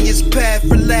luxurious path,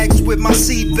 relax with my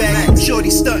seat back. Shorty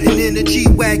stunting in a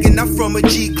G-Wagon, I'm from a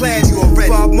G-Class.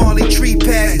 Bob Marley tree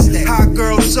pass, hot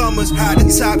girl summers,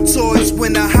 the top toys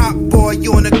when I hot boy,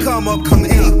 you on the come up, come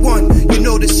A1. You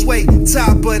know the sway,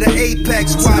 top of the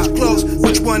apex, watch close,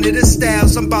 which one of the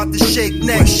styles I'm about to shake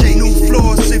next. New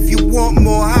floors if you want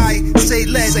more high, say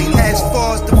less. As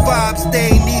far as the vibes, they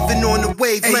ain't even on the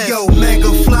wavelength. Hey yo,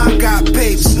 Mega Fly got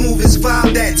paid, smooth as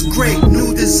vibe, that's great.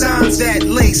 New designs that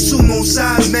lace, sumo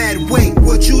size, mad weight.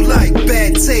 What you like,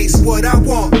 bad taste. What I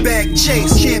want, back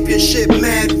chase. Championship,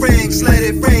 mad rings, let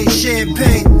it rain,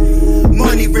 champagne.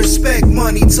 Money, respect,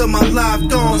 money to my live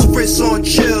dawns. Wrists on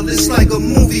chill, it's like a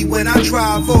movie when I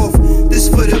drive off. This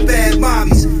for the bad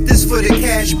mommies, this for the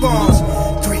cash bombs.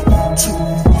 3, 2,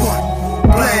 1,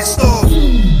 blast off.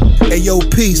 Hey yo,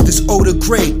 peace, this Oda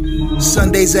Great.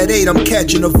 Sundays at 8, I'm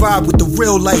catching a vibe with the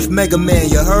real life Mega Man,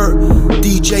 you heard?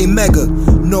 DJ Mega,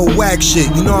 no whack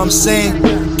shit, you know what I'm saying?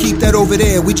 Keep that over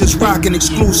there, we just rocking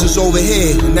exclusives over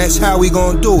here, and that's how we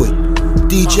gon' do it.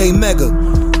 DJ Mega,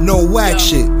 no whack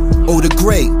shit, Oda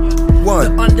Great.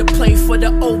 One. The underplay for the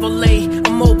overlay.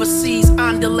 I'm overseas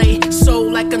on delay.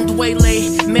 Soul like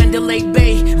Ndwele, Mandalay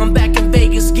Bay. I'm back in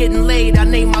Vegas getting laid. I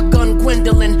name my gun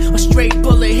Gwendolyn. A straight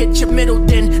bullet hit your middle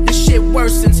then. This shit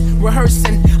worsens.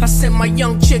 Rehearsing. I sent my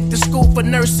young chick to school for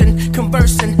nursing.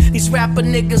 Conversing. These rapper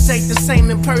niggas ain't the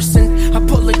same in person. I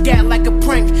pull a gat like a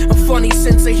prank. A funny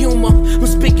sense of humor. I'm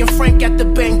speaking frank at the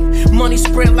bank. Money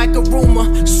spread like a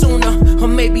rumor. Sooner or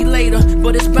maybe later.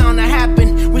 But it's bound to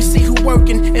happen. We see who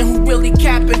working and who really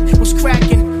capping, what's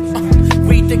cracking.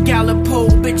 Read the gallop pole,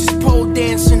 bitches pole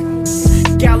dancing.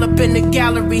 Gallop in the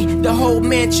gallery, the whole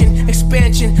mansion,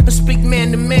 expansion. Let's speak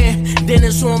man to man, then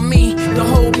it's on me. The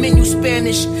whole menu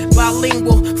Spanish,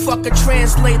 bilingual. Fuck a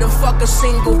translator, fuck a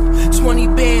single. 20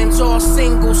 bands, all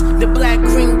singles. The black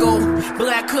gringo,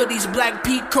 black hoodies, black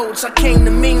peacoats. I came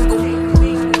to mingle.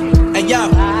 Hey yo,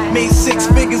 made 6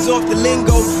 figures off the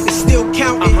lingo, it's still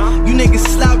counting. You niggas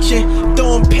slouching,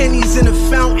 throwing pennies in a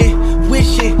fountain,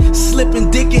 wishing,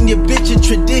 slipping dick in your bitch a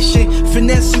tradition.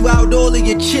 Finesse you out all of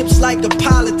your chips like a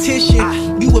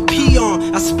politician. You a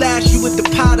peon, I splash you with the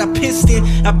pot I pissed in.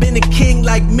 I've been a king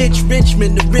like Mitch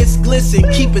Richmond, the wrist glisten.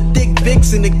 Keep a thick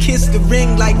vixen to kiss the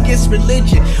ring like it's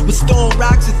religion. Was throwing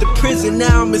rocks at the prison,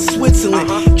 now I'm in Switzerland.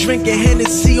 Drinking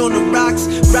Hennessy on the rocks,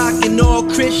 rocking all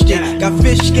Christian. Got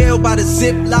fish scaled by the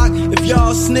Ziploc, if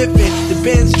y'all sniffing. The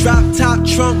Benz drop top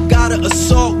trunk got an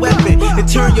assault weapon. It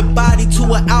turn your body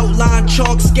to an outline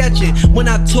chalk sketching. When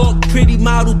I talk, pretty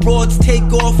model broads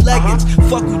take off leggings.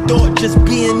 Fuck who thought just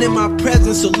being in my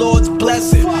presence, a Lord's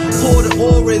blessing. Pour the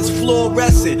aura is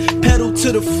fluorescent. Pedal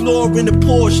to the floor in the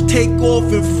Porsche, take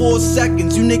off in 4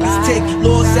 seconds. You niggas take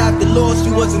loss after loss,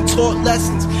 you wasn't taught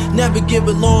lessons. Never give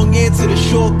a long answer to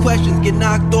short questions. Get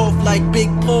knocked off like Big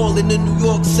Paul in the New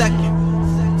York second.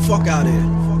 Fuck out here.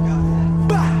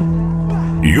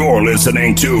 You're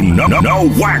listening to No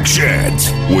Whack Shit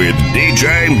with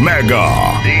DJ Mega.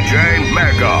 DJ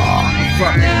Mega.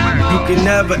 You can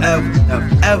never,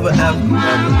 ever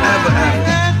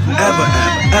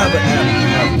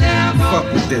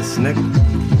fuck with this, nigga.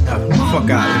 Fuck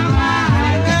out of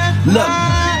here. Look.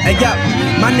 Hey yo,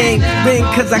 my name ring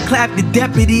cause I clapped the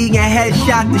deputy and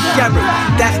headshot the sheriff.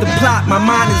 That's the plot, my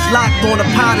mind is locked on a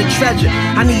pile of treasure.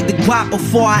 I need the guap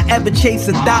before I ever chase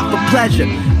a thought for pleasure.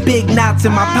 Big knots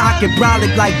in my pocket,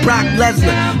 brolic like Brock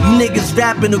Lesnar. You niggas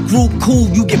rapping a group cool,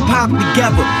 you get popped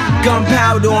together.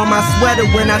 Gunpowder on my sweater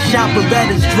when I shop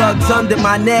Berettas. Drugs under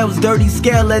my nails, dirty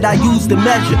scale that I use to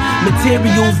measure.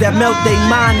 Materials that melt they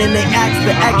mind and they ask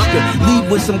for extra. Leave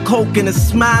with some coke and a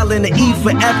smile and an E for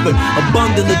effort. A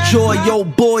bundle of joy, yo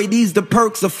boy, these the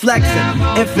perks of flexing.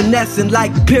 And finessing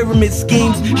like pyramid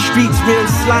schemes. Streets real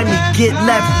slimy, get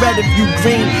left red if you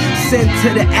green. Sent to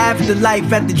the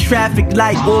afterlife at the traffic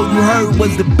light. All you heard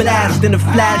was the blast and a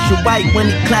flash of white. When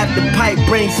he clapped the pipe,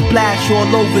 brain splash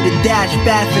all over the dash.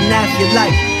 Fast and that's your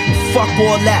life. Fuck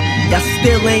all that, y'all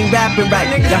still ain't rapping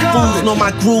right. Y'all fools know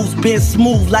my grooves been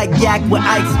smooth like yak with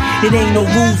ice. It ain't no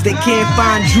rules, they can't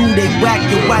find you, they whack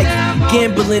your wife.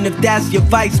 Gambling if that's your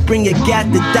vice, bring your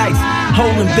gat the dice.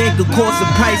 Holding bank of course a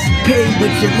price you pay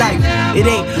with your life. It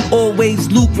ain't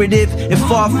always lucrative and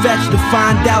far-fetched to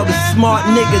find out a smart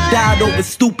nigga died over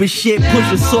stupid shit.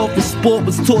 Push us off for sport,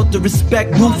 was taught to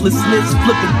respect ruthlessness.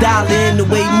 Flip a dollar in the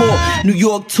way more. New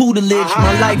York tutelage,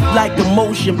 my life like a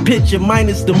motion picture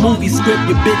minus the movie script.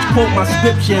 Your bitch quote my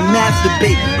scripture and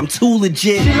masturbate. I'm too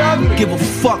legit. Give a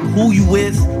fuck who you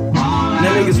is.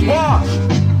 That niggas wash.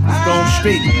 Stone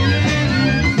Street.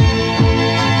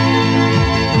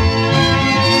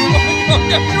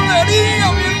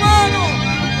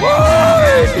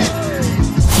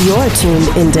 You're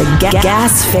tuned into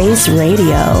Gas Face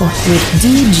Radio with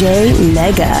DJ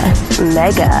Mega.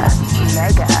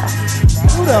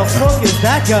 Who the fuck is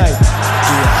that guy?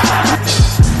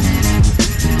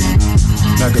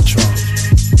 Megatron.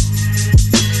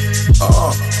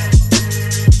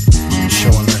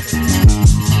 Showing it.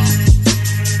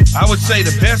 I would say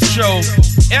the best show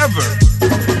ever.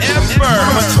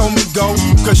 Mama told me go,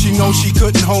 cause she know she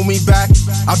couldn't hold me back.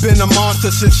 I've been a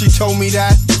monster since she told me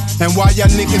that. And why y'all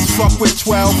niggas fuck with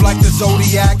 12 like the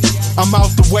Zodiac? I'm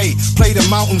out the way, play the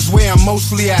mountains where I'm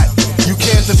mostly at. You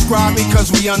can't describe me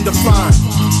cause we undefined.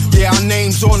 Yeah, our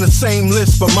names on the same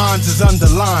list, but mine's is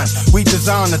underlined. We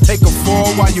designed to take a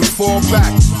fall while you fall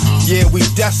back. Yeah, we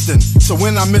destined. So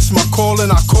when I miss my call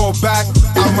and I call back,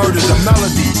 I murdered the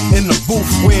melody in the booth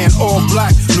wearing all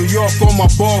black. New York on my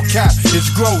ball cap, it's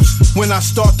gross. When I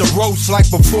start the roast like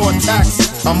before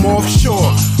tax, I'm offshore.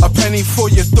 A penny for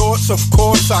your thoughts, of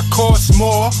course, I cost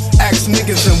more. Ask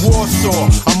niggas in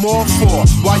Warsaw, I'm all for.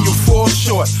 Why you fall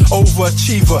short?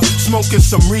 Overachiever, smoking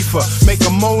some reefer. Make a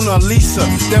Mona Lisa,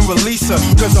 then release her.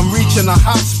 Cause I'm reaching a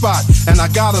hot spot, and I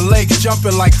got her legs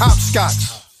jumping like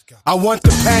hopscotch. I want the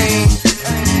pain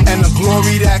and the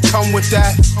glory that come with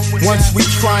that. Once we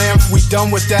triumph, we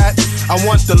done with that. I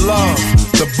want the love,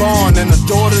 the bond, and the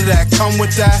daughter that come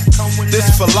with that.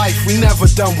 This for life, we never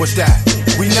done with that.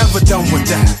 We never done with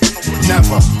that.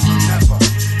 Never.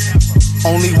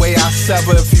 Only way I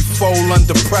sever if you fold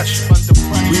under pressure.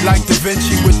 We like Da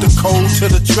Vinci with the code to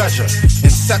the treasure.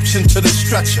 Inception to the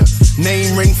stretcher.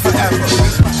 Name ring forever.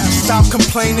 Stop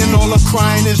complaining, all the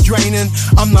crying is draining.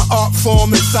 I'm the art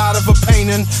form inside of a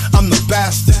painting. I'm the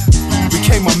bastard.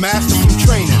 Became a master from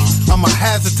training. I'm a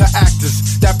hazard to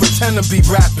actors that pretend to be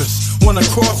rappers. Wanna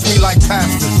cross me like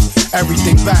pastors.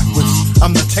 Everything backwards.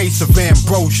 I'm the taste of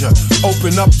ambrosia.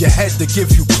 Open up your head to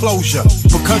give you closure.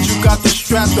 Because you got the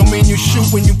strap don't mean you shoot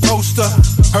when you poster.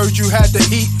 Heard you had the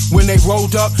heat when they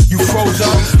rolled up. You froze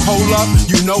up. Hold up.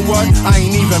 You know what? I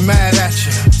ain't even mad at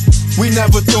you. We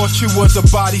never thought you was a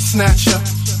body snatcher,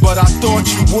 but I thought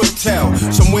you would tell.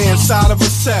 Somewhere inside of a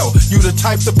cell, you the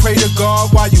type to pray to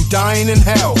God while you dying in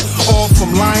hell. All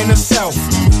from lying to self.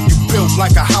 You built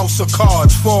like a house of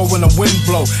cards, fall when the wind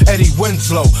blow. Eddie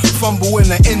Winslow, fumble in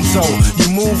the end zone.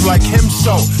 You move like him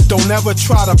so. Don't ever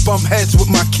try to bump heads with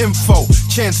my kinfolk.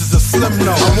 Chances are slim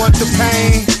no. I want the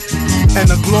pain and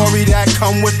the glory that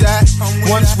come with that.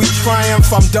 Once we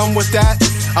triumph, I'm done with that.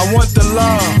 I want the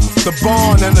love, the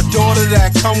bond, and the daughter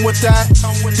that come with that.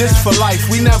 This for life,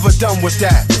 we never done with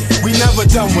that. We never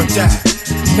done with that.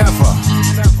 Never.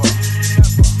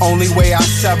 Only way I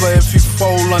sever if you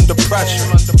fold under pressure.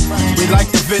 We like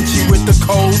Da Vinci with the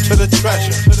code to the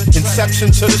treasure.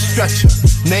 Inception to the stretcher.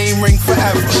 Name ring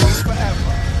forever.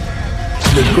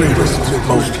 The greatest,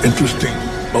 most interesting,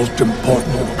 most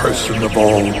important person of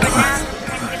all time.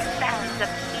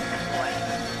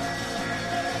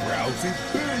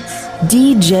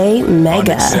 DJ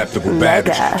Mega. Unacceptable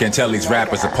baggage. Can't tell these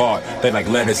rappers apart. They like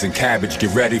lettuce and cabbage.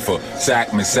 Get ready for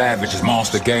Sackman Savage's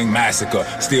Monster Gang Massacre.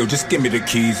 Still, just give me the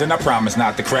keys and I promise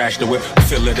not to crash the whip.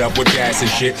 Fill it up with gas and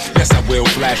shit. Yes, I will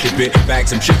flash a bit. Bag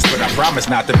some chicks, but I promise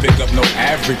not to pick up no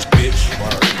average bitch.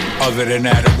 Other than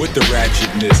that, I'm with the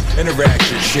ratchetness and the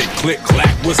ratchet shit. Click,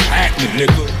 clack, what's happening,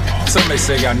 nigga? Some may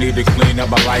say I need to clean up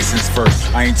my license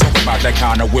first. I ain't talking about that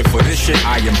kind of whip. For this shit,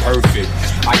 I am perfect.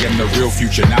 I am the real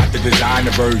future, not the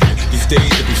designer version. These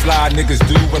days, to be fly niggas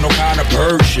do with no kind of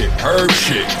bird shit. Herb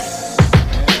shit.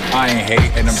 I ain't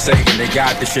hating, I'm saying they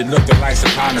got this shit looking like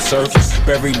some kind of surface.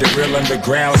 Buried the real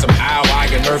underground, somehow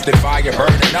I unearthed it, fire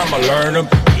burning, I'ma learn them.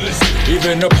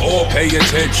 Even the poor pay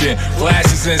attention,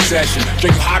 classes in session. Show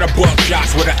you how to buck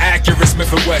shots with an accurate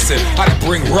Smith & Wesson. How to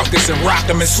bring ruckus and rock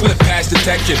them and slip past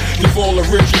detection. Give all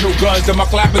original guns to my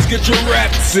clappers, get your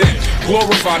reps in.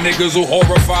 Glorify niggas who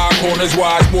horrify, corners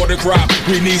wise, more than crop.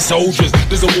 We need soldiers,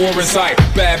 there's a war in sight.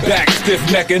 Bad back, stiff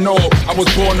neck and all. I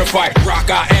was born to fight, rock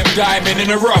I am diamond in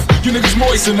the rough. You niggas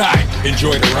moist tonight,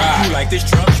 enjoy the ride. You like this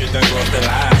Trump shit done crossed the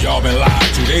line. Y'all been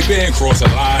lied to, they been crossing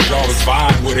lines. Y'all was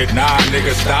fine with it, nah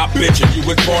niggas stop bitching. You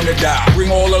was born to die. Bring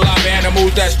all the live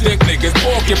animals that stick niggas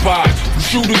occupied. From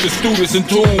shooters to students in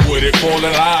tune with it. Fall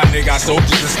in line, they got soldiers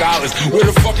and scholars. Where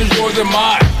the fuck is yours and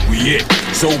mine? We it,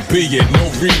 so be it. No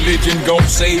religion gon'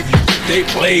 save you. They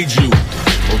played you.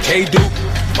 Okay, Duke?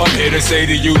 I'm here to say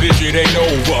to you, this shit ain't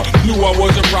over. Knew I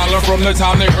was a problem from the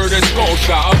time they heard that skull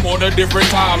shot. I'm on a different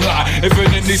timeline,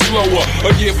 infinitely slower.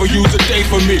 A year for you's a day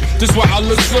for me. That's why I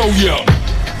look so young.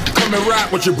 Come and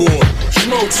rap with your boy,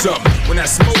 smoke something. When that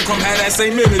smoke come, have that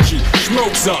same energy.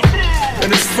 Smoke something.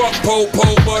 And it's fuck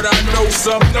po-po, but I know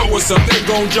some, know what's up. They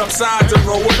gon' jump sides and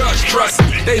roll with us, trust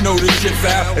me. They know this shit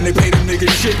foul, and they pay them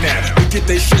niggas shit now. They get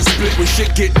they shit split when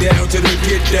shit get down till they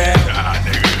get down. Nah,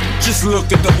 nigga. Just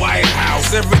look at the White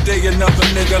House. Every day another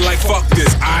nigga like, fuck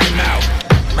this, I'm out.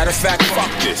 Matter of fact, fuck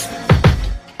this.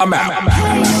 I'm out.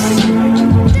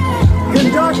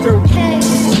 Conductor,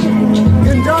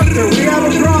 we have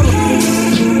a problem.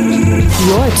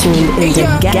 You're tuned into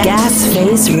Gas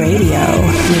Face Radio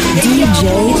with DJ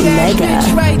Mega.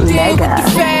 Right there with the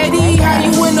fatty. How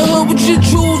you in the hood with your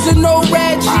jewels and no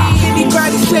ratchet?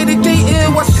 Anybody say that they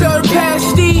ill, I serve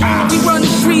pasty. We run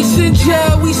the streets in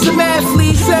jail, we some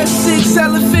athletes. S6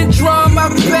 elephant drum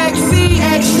out the backseat.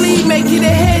 Actually make it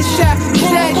a headshot,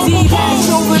 that deep.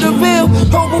 It's over the bill,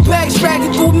 hobo back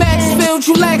stracking through Maxfield.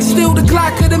 You lack still the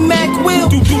clock of the Mac wheel.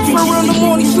 For in the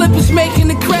morning slippers making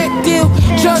the crack deal.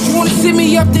 Judge wanna send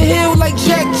me up the hill like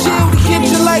Jack Jill. The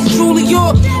kitchen like Julie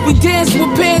York. We dance with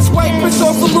pants, white prints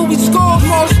off of Louis score.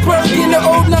 Moss Perk in the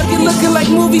old nugget looking like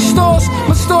movie stores.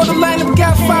 My store the lineup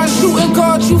got 5 shooting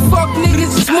guards. You fuck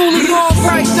niggas, smoothly on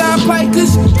pipe down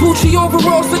pikers. Gucci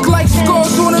overalls look like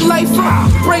scars on a lifer.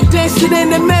 Break dancing in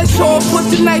the mess hall, put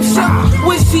the knives up.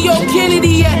 Where's C.O.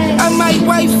 Kennedy at? I might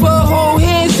wife her, hold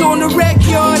hands on the rec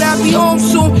yard. I'll be home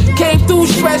soon. Came through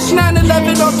stretch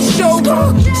 9/11 off the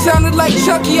shoulder. Sounded like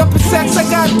Chucky up in sex. I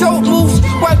got dope moves.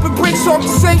 Wiping bricks off the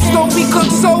safe stove. We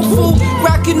cook soul food.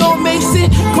 Rockin' on Mason.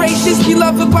 Gracious,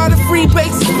 beloved by the free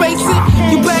bases. Facing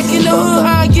you back in the hood,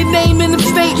 hide your name in them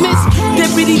statements.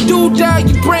 Deputy dude die,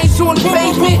 your brains on the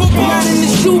pavement. Not in the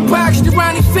shoebox, the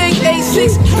Ronnie fake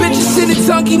A6. Bitches sending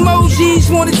tongue emojis,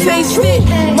 wanna taste it.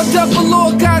 My double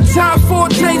lord got time for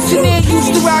drinks in there.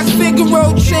 Used to rock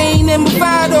Figaro, chain and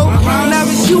Movado. Now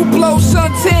it's you blow,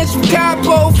 suntans from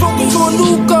Cabo. Focus on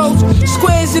new goals,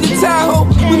 squares in the Tahoe.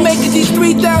 We making these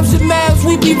 3,000 miles,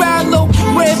 we be ride low.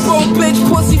 Red bone bitch,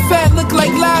 pussy fat, look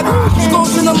like Lotto.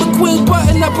 Scosin' on McQueen,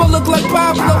 button up, I look like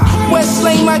Pablo. West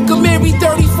Lane, Michael Mary,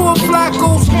 34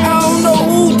 Flacos. I don't know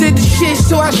who did the shit,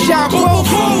 so I shot both.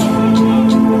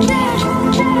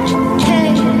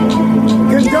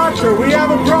 Conductor, we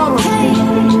have a problem.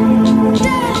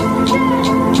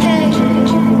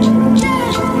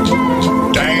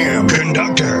 Damn,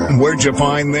 conductor, where'd you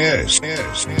find this? The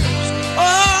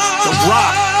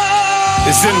Rock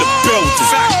is in the building.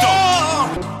 Facto.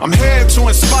 I'm here to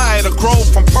inspire, to grow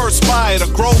from perspire, to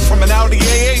grow from an Audi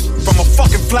A8, from a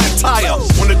fucking flat tire.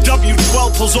 When the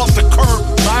W12 pulls off the curb,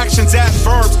 my actions add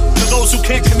verbs to those who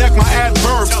can't connect my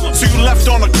adverbs. So you left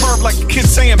on the curb like a kid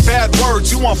saying bad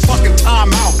words. You want fucking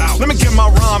time out. Let me get my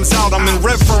rhymes out. I'm in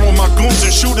Redfern with my goons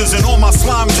and shooters and all my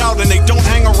slimes out, and they don't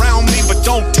hang around me but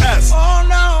don't test.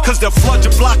 Cause they'll flood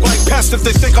your block like pests if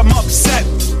they think I'm upset.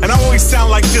 And I always sound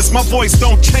like this, my voice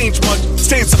don't change much.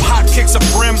 Staying some hot kicks of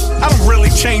brim, I don't really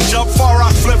change up. Far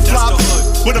I flip flop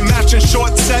with a matching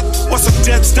short set. Or some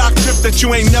dead stock trip that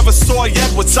you ain't never saw yet.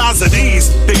 What size are these?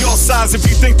 They all size if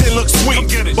you think they look sweet.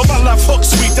 But my left hook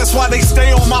sweet, that's why they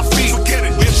stay on my feet.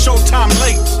 We're showtime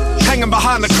late. Hanging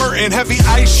behind the curtain, heavy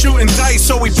ice, shooting dice,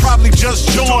 so we probably just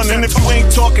joined. And if you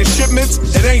ain't talking shipments,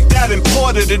 it ain't that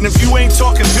important. And if you ain't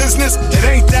talking business, it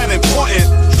ain't that important.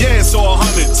 Yeah, it's all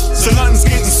hundreds, so nothing's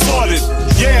getting sorted.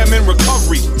 Yeah, I'm in in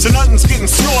recovery, so nothing's getting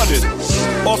snorted.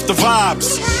 Off the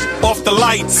vibes, off the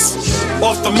lights,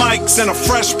 off the mics, and a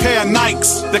fresh pair of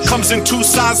Nikes that comes in 2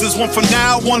 sizes, one for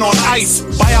now, one on ice.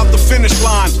 Buy out the finish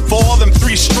line for all them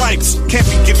 3 stripes. Can't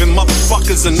be giving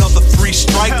motherfuckers another 3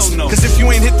 stripes. No. Cause if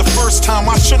you ain't hit the first time,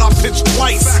 why should I pitch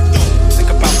twice? Think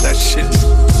about that shit.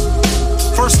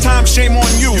 First time, shame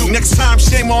on you. Next time,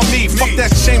 shame on me. Fuck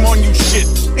that shame on you shit.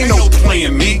 Ain't no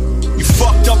playing me. You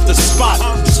fucked up the spot,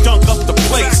 stunk up the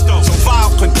place. So vile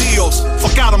condeals,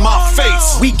 fuck out of my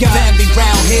face. We got family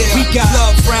round here, we got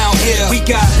love round here, we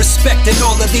got respect and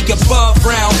all of the above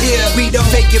round here. We don't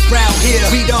make it round here,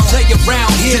 we don't play around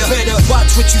here. You better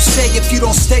watch what you say if you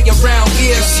don't stay around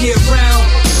here. Cause year round,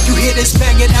 you hear this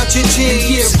banging out your jeans.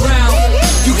 Year round,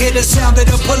 you hear the sound of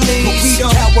the police. But we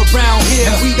don't cower around here,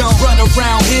 and we don't run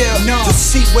around here. No, to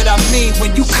see what I mean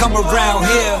when you come around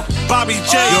here. Bobby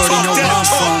J, talk that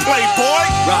talk, playboy.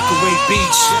 Rockaway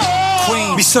Beach,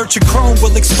 Queen. Researching Chrome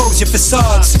will expose your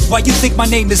facades. Why you think my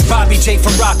name is Bobby J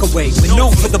from Rockaway? We're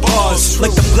known for the bars,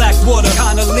 like the Blackwater,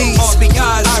 Connolly's,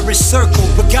 RBI's, Irish Circle.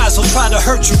 But guys will try to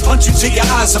hurt you, punch you till your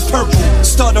eyes are purple.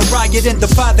 Start a riot and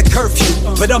defy the curfew.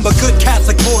 But I'm a good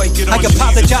Catholic boy, I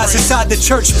apologize inside the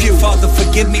church pew. Father,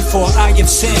 forgive me for I have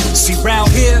sinned. See,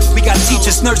 round here, we got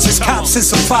teachers, nurses, cops, and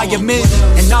some firemen.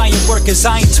 And iron workers,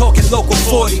 I ain't talking local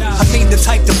 40. I mean the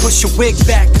type to push your wig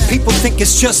back. People think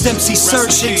it's just MC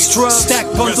Surgeons, drugs, stack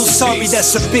bundles. Sorry,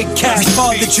 that's a big cat. We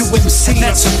fathered you MC,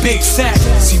 that's a big fact.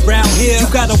 See, round here, you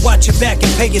gotta watch your back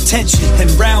and pay attention. And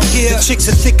round here, the chicks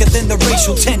are thicker than the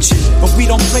racial tension. But we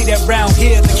don't play that round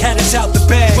here. The cat is out the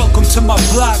bag. Welcome to my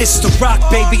block. It's the Rock,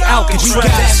 baby, Alcatraz. We got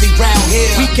family round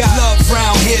here. We got love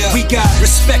round here. We got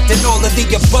respect and all of the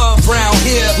above round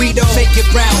here. We don't make it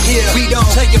round here. We don't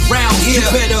play around here.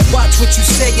 You better watch what you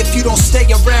say if you don't stay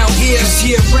around here. Cause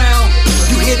year round,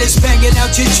 you hear this banging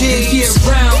out your jeans. Year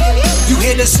round, you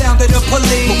hear the sound of the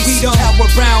police. But we don't cower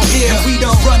around here, and we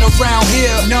don't run around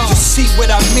here. No, just see what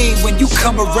I mean when you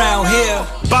come around here.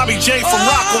 Bobby J from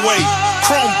Rockaway,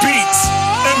 Chrome Beats,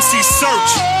 MC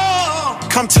Search.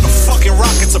 Come to the fucking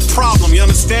Rock, it's a problem, you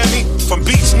understand me? From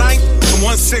Beach 9th to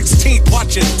 116th,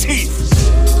 watch your teeth.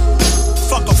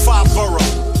 Fuck a 5 borough,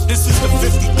 this is the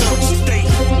 53rd state.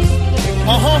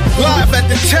 Live at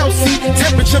the Chelsea,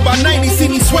 temperature by 90, see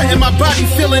me sweating, my body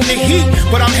feeling the heat,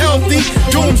 but I'm healthy.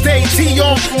 Doomsday T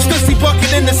on, Stussy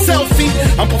bucket in the selfie.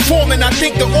 I'm performing, I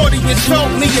think the audience felt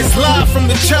me. It's live from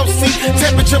the Chelsea,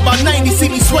 temperature by 90, see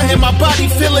me sweating, my body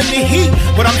feeling the heat,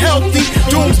 but I'm healthy.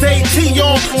 Doomsday T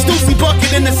on, Stussy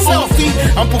bucket in the selfie.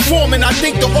 I'm performing, I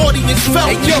think the audience felt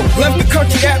me. Hey yo, left the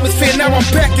country atmosphere, now I'm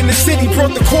back in the city.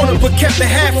 Brought the corner, but kept the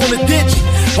half on the ditch.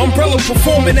 Umbrella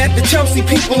performing at the Chelsea,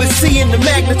 people is seeing the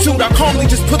magnitude. I calmly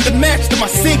just put the match to my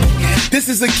city. This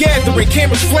is a gathering,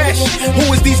 cameras flashing.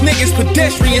 Who is these niggas?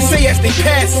 Pedestrians say as they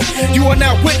pass. You are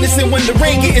now witnessing when the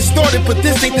rain getting started, but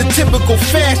this ain't the typical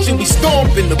fashion. We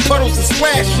stomping, the puddles are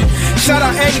splashing. Shout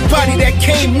out anybody that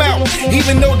came out,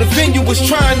 even though the venue was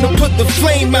trying to put the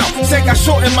flame out. Said I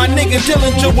short and my nigga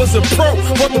Dillinger was a pro.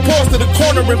 Brought the balls to the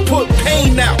corner and put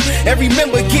pain out. Every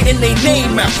member getting their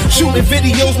name out. Shooting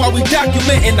videos while we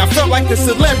documenting. I felt like a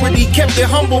celebrity, kept it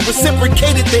humble,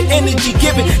 reciprocated the energy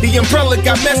given. The umbrella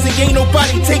got messy, ain't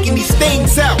nobody taking these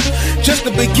things out. Just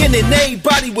the beginning,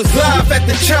 everybody was live at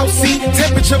the Chelsea.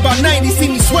 Temperature about 90, see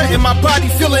me sweating, my body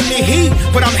feeling the heat,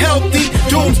 but I'm healthy.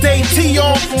 Doomsday T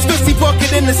on, Stussy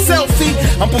bucket in the selfie.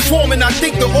 I'm performing, I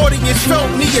think the audience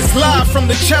felt me. It's live from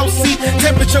the Chelsea.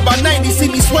 Temperature about 90, see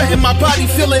me sweating, my body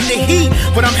feeling the heat,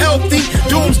 but I'm healthy.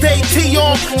 Doomsday T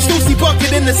on, Stussy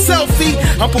bucket in the selfie.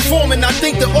 I'm performing, I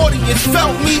think the audience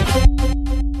felt me.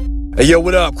 Hey yo,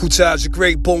 what up? Kutaj the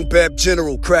Great, Boom Bap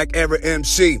General, Crack Era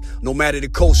MC. No matter the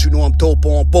coast, you know I'm dope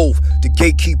on both. The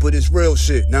gatekeeper, this real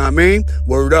shit, know what I mean?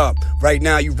 Word up. Right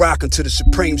now you rockin' to the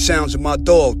supreme sounds of my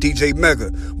dog, DJ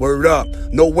Mega. Word up.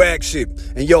 No wag shit.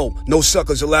 And yo, no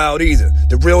suckers allowed either.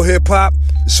 The real hip hop,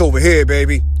 it's over here,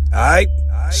 baby. Alright?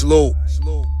 Salute.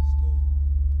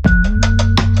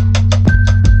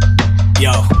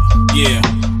 Yo, yeah.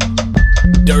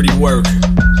 Dirty work.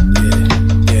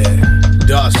 Yeah.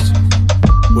 Dust.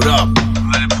 What up?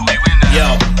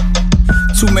 Yo.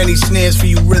 Too many snares for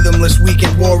you rhythmless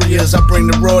weekend warriors. I bring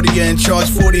the raw to you and charge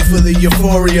 40 for the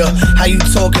euphoria. How you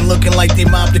talking looking like they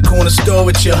mobbed the corner store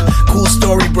with ya? Cool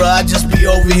story, bruh, I just be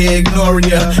over here ignoring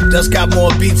ya. Dust got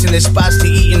more beats in his spots to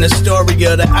eat in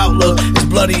Astoria. The outlook is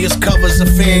bloody as covers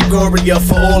of Fangoria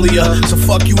for all of ya. So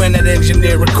fuck you and that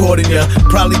engineer recording ya.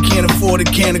 Probably can't afford a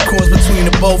can of cause between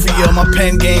the both of ya. My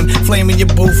pen game, flaming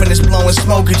your booth and it's blowing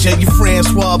smoke at ya. You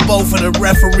Francois both for the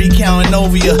referee counting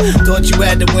over ya. Thought you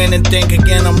had to win and think again.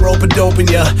 again, I'm rope-a-doping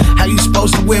ya. How you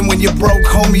supposed to win when you're broke?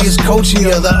 Homie is coaching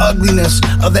ya. The ugliness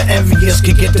of the envious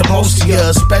can get the most of ya,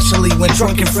 especially when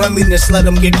drunken friendliness let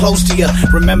them get close to ya.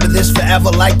 Remember this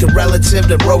forever like the relative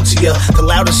that wrote to ya. The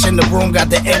loudest in the room got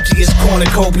the emptiest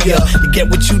cornucopia. You get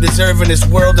what you deserve in this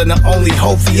world, and the only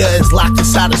hope for ya is locked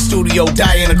inside a studio,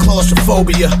 dying of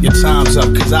claustrophobia. Your time's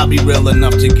up, cause I'll be real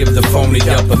enough to give the phony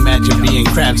up. Imagine being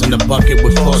crabs in the bucket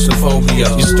with claustrophobia.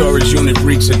 Your storage unit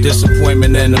reeks of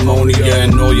disappointment and ammonia,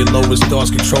 and all your lowest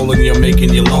thoughts controlling you,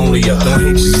 making you lonelier. Don't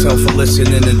hate yourself for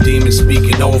listening to demons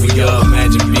speaking over you.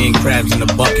 Imagine being crabs in a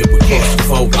bucket with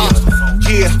claustrophobia.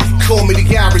 Yeah, call me the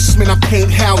Irishman, I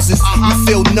paint houses. We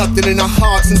feel nothing in our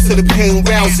hearts until the pain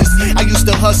rouses. I used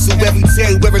to hustle every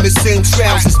day wearing the same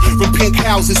trousers. From pink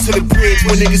houses to the bridge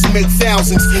where niggas make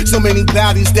thousands. So many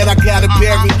bodies that I gotta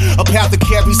bury. A path to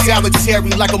carry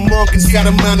solitary like a monk inside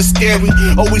a monastery.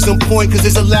 Always on point cause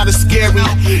there's a lot of scary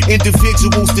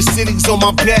individuals. The city's on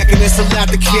my back and it's a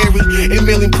lot to carry. 8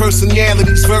 million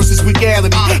personalities versus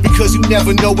reality. Because you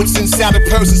never know what's inside a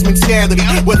person's mentality.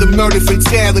 Whether murder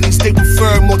fatalities, they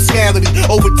prefer mortality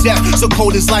over death. So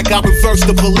cold it's like I reverse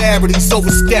the polarities.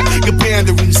 Overstep your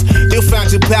boundaries. They'll find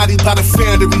your body by the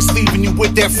foundries, leaving you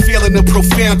with that feeling of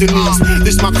profound unease.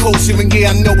 This my culture and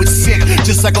yeah, I know it's sick.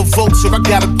 Just like a vulture, I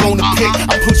got a bone to pick.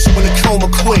 I put you in a coma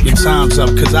quick. Your time's up,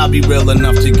 cause I'll be real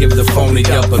enough to give the phony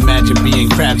up. Imagine being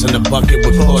crabs in a bucket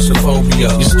with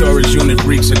claustrophobia. Your storage unit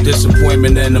reeks of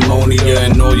disappointment and ammonia,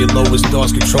 and all your lowest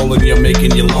thoughts controlling you,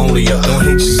 making you lonelier. Don't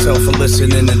hate yourself for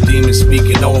listening to demons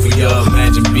speaking over you.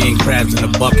 Imagine being crabs in a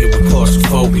bucket with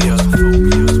claustrophobia.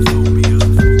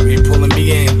 Are you pulling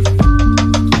me in?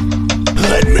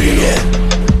 Let me in.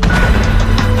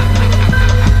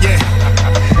 Yeah.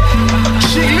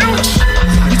 She Luch.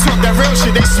 You talk that real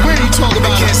shit, they swear you talk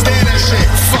about. Can't stand that shit.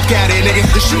 Fuck out of here, nigga.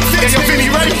 The shoe fits. Yo, Vinny,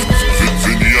 ready?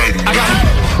 I got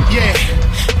it.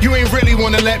 Yeah. You ain't really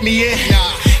wanna let me in.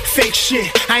 Nah. Fake shit,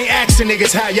 I ain't asking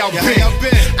niggas how y'all been.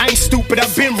 I ain't stupid, I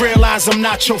been realized I'm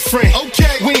not your friend.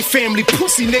 Okay. We ain't family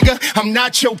pussy, nigga, I'm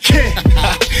not your kin.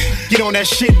 Get on that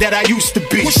shit that I used to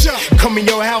be. What's up? Come in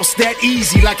your house that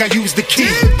easy like I used the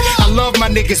key. I love my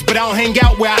niggas, but I don't hang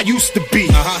out where I used to be.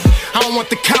 I don't want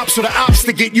the cops or the ops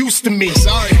to get used to me.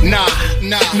 Sorry. Nah.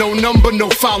 No number, no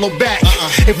follow back.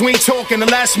 If we ain't talking the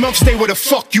last month, stay where the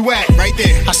fuck you at. Right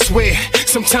there. I swear,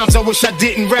 sometimes I wish I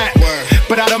didn't rap.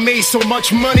 But I done made so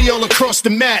much money all across the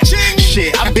map.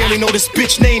 Shit, I barely know this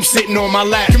bitch name sitting on my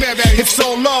lap. Come here, baby. If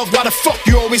so love, why the fuck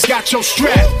you always got your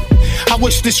strap? I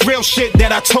wish this real shit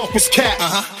that I talk was cap.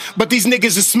 But these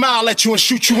niggas will smile at you and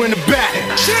shoot you in the back.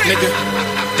 Nigga,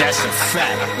 that's a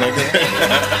fact, nigga.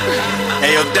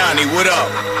 Hey, yo, Donnie, what up?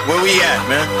 Where we at,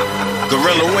 man?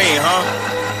 Gorilla Wayne,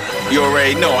 huh? You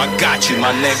already know, I got you,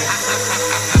 my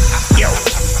nigga. Yo.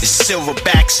 It's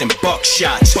silverbacks and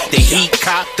buckshots. The heat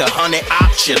cock, the 100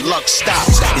 ops, your luck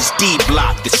stops. It's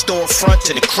D-block, the storefront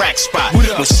to the crack spot.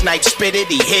 When Snipe spit it,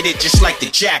 he hit it just like the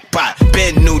jackpot.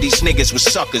 Ben knew these niggas were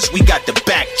suckers, we got the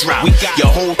backdrop. Your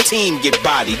whole team get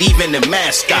bodied, even the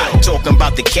mascot. Talking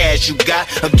about the cash you got,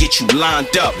 I'll get you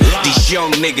lined up. These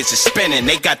young niggas are spinning,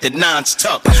 they got the nines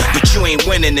tucked. But you ain't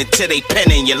winning until they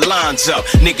penning your lines up.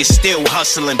 Niggas still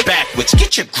hustling backwards,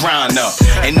 get your grind up.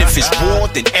 And if it's war,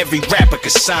 then every rapper can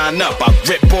sign up. I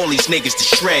rip all these niggas to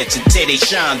shreds until they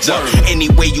shines up. Any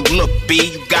way you look,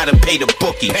 B, you gotta pay the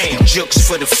bookie. You jukes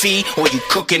for the fee, or you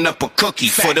cooking up a cookie.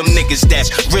 For them niggas that's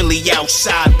really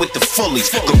outside with the fullies.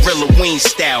 Gorilla Ween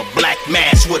style, black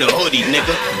mask with a hoodie,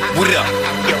 nigga. What up?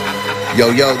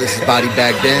 Yo, this is Body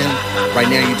Back Then. Right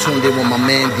now you tuned in with my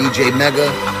man DJ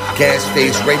Mega, Gas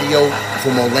Face Radio,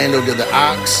 from Orlando to the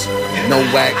Ox. No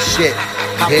whack shit.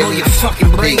 I'll blow your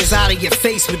fucking brains out of your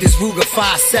face with this Ruger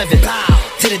 5.7.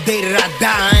 To the day that I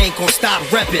die, I ain't gon' stop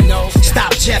reppin'.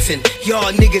 Stop jeffin',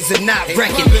 y'all niggas are not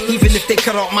wrecking. Even if they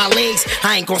cut off my legs,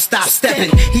 I ain't gon' stop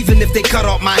steppin'. Even if they cut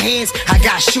off my hands, I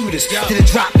got shooters that'll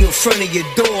drop you in front of your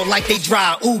door like they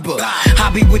drive Uber.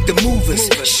 I be with the movers,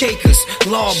 shakers,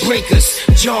 law breakers,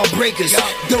 jaw breakers,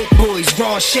 dope boys,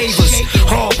 raw shavers.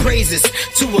 All praises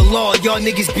to a law, y'all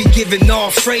niggas be giving all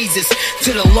phrases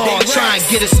to the law, try and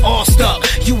get us all stuck.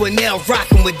 You are now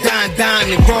rockin' with Don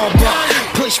and Raw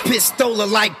Buck. Push pistola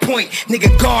like point, nigga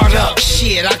guard up.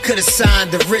 Shit, I could've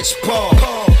signed the Rich Paul,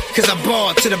 cause I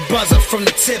balled to the buzzer from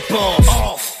the tip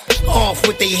off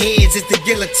with their heads, it's the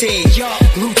guillotine.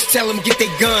 Loots tell them get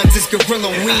their guns, it's Gorilla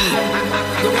Ween.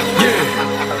 Yeah.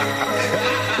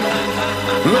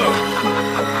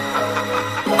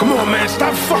 Look, Come on, man,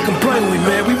 stop fucking playing with me,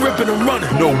 man. We ripping and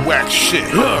running. No whack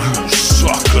shit. Look. You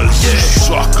suckers.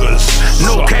 Suckers.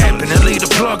 No capping and leave the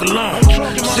plug alone.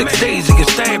 6 days he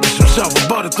gets stabbed himself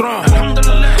above the throne.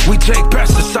 We take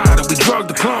pesticide and we drug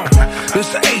the clone.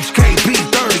 This the HKB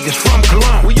 30, it's from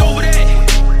Cologne. We over there.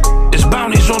 It's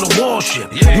bounties on the warship.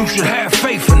 You should have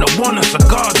faith in the oneness of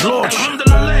God's lordship.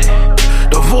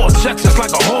 The vortex is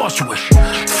like a horse whip.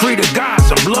 Free the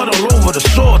gods and blood all over the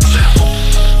sword tip.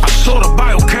 I saw the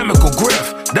biochemical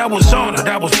grift. That was on it,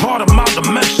 that was part of my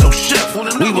dimensional shift.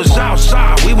 We was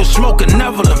outside, we was smoking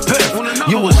Neville and Piff.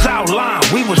 You was outline,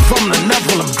 we was from the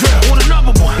Nephilim drift.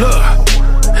 Look,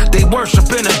 they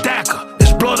worshiping a DACA.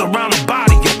 There's blood around the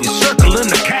body, and we circling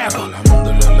the Kaaba.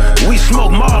 We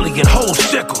smoke Marley and hold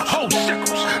sickles.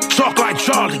 Talk like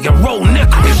Charlie and roll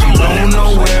nickels. If you don't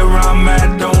know where I'm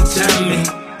at, don't tell me.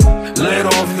 Let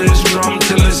off this drum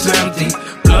till it's empty.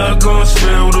 Blood gon'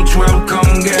 spill, the 12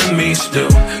 come get me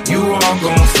still. You all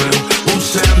gon' feel who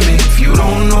sent me. If you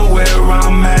don't know where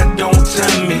I'm at, don't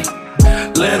tell me.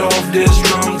 Let off this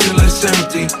drum till it's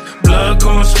empty. Blood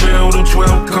gon' spill, the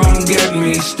 12 come get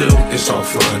me still. It's all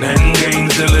fun and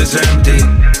games till it's empty.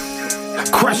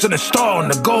 Crescent and star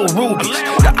and the gold rubies.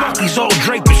 The Aki's all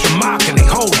draping, Shamak and they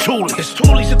hold Toolies. It's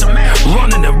Toolies at the mouth.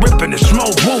 Running and ripping and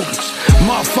smoke woolies.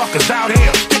 Motherfuckers out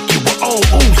here stick you with old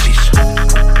Uzis.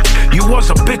 You was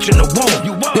a bitch in the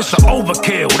womb. It's an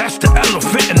overkill, that's the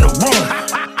elephant in the room.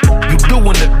 You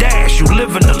doing the dash, you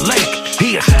live in the lake.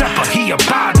 He a stepper, he a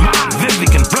bad mind,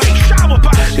 Vivian Blake.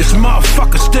 This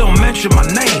motherfucker still mention my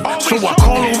name. So I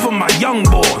call over my young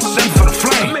boy, send for the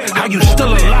flame. How you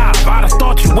still alive? I'd have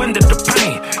thought you ended the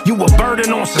pain. You a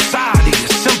burden on society,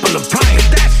 it's simple and plain.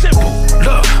 That simple.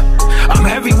 Look, I'm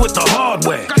heavy with the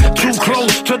hardware. Too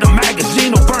close to the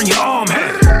magazine will burn your arm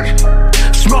hair.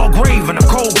 Small grave in a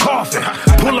cold coffin.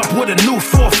 Pull up with a new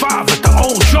 4-5 at the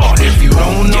old Jordan. If you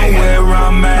don't know where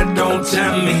I'm at, don't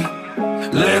tell me.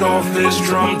 Let off this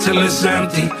drum till it's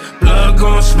empty. Blood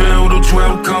gon' spill, the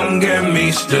 12 come get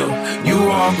me still.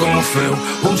 You all gon' feel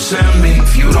who sent me.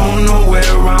 If you don't know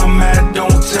where I'm at,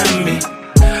 don't tell me.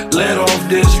 Let off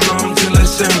this drum till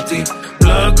it's empty.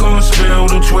 Blood gon' spill,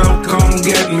 the 12 come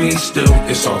get me still.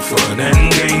 It's all fun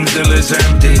and games till it's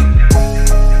empty.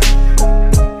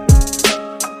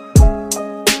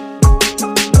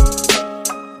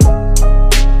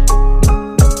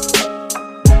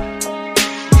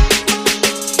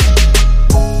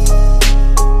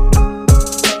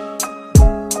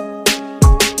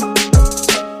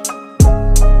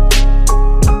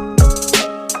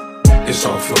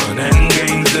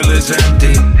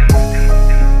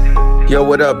 Yo,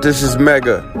 what up? This is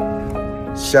Mega.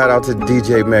 Shout out to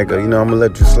DJ Mega. You know, I'm gonna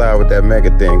let you slide with that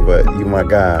Mega thing, but you my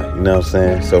guy, you know what I'm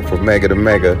saying? So from Mega to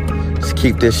Mega, just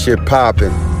keep this shit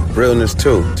popping. Realness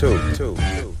too.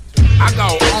 I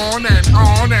go on and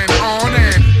on and on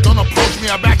and don't approach me,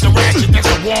 I back to ratchet, that's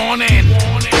a warning.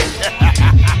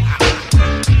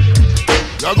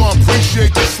 Y'all gonna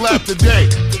appreciate the slap today.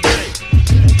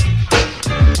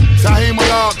 Tahim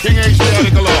Allah, King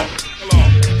Asiatic Allah,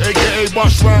 a.k.a.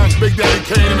 Bush Rhymes, Big Daddy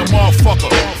Kane and the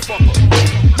motherfucker.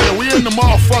 Yeah, we in the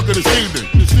motherfucker this evening.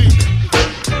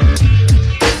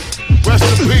 Rest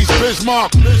in peace,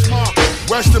 Bismarck.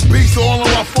 Rest in peace to all of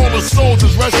my fallen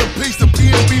soldiers. Rest in peace to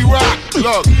PNB Rock.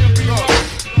 Look.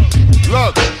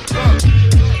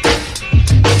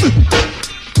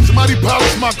 Somebody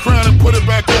polish my crown and put it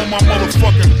back on my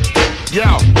motherfucking... Yo,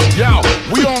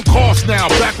 we on course now,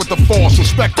 back with the force,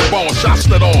 respect the ball, shots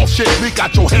let off, shit leak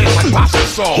out your head like pasta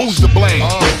sauce. Who's to blame?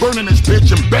 Burning this bitch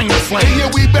and bang the flame. Hey,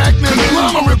 yeah, we back now,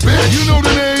 conglomerate bitch. You know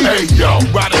the name? Hey, yo, you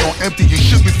riding on empty, you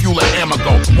should refuel at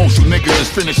Amago. Most you niggas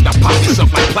is finished, now pop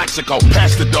yourself like Plaxico.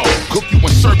 Pass the dough, cook you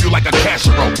and serve you like a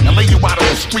casserole, and lay you out on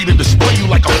the street and display you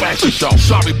like a fashion show.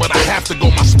 Sorry, but I have to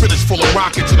go, my spit is full of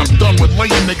rockets, and I'm done with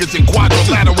laying niggas in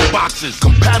quadrilateral boxes.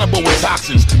 Compatible with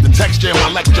toxins, the texture in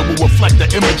my lecture will reflect the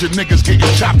image of niggas getting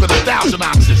chopped at 1,000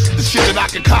 ounces. The shit that I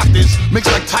concoct is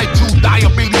mixed like type 2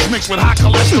 diabetes mixed with high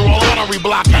cholesterol artery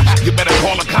blocking. You better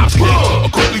call the cops, kid. Or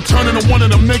quickly turn into one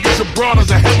of them niggas abroad as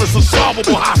a helpless,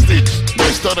 unsolvable hostage. They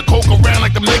start to coke around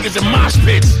like them niggas in mosh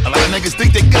pits. A lot of niggas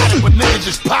think they got it, but niggas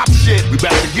just pop shit. We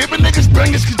back to giving niggas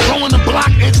bangers, controlling the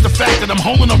block. It's the fact that I'm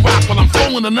holding a rock while I'm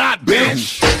folding a knot,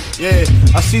 bitch. Yeah,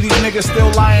 I see these niggas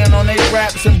still lying on their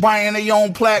raps and buying their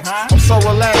own plaques. I'm so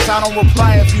relaxed, I don't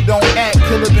reply if you don't act.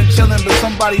 Killer been chillin', but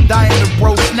somebody dying to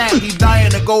bro snap. He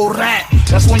dying to go rat.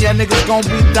 That's when y'all niggas gon'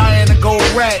 be dying to go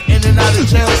rat. In and out of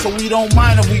jail, so we don't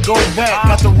mind if we go back.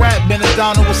 Got the rap, been it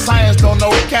down with science, don't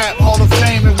know cap. Hall of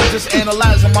Fame, and we just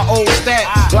analyzing my old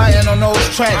stats. Lying on those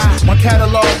tracks, my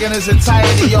catalog in its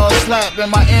entirety, y'all slap. And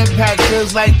my impact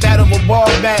feels like that of a ball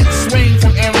bat. Swing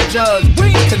from Aaron Judge,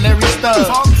 bring Canary Stud.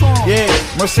 Yeah,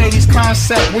 Mercedes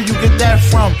concept, where you get that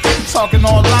from? You talking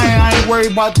all lying, I ain't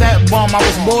worried about that bum. I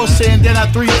was bullshitting, then I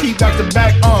 3-peat back to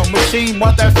back. Machine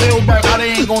bought that field back, how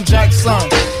they ain't gon' jack some.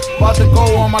 About to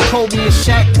go on my Kobe and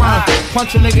Shaq run.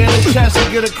 Punch a nigga in the chest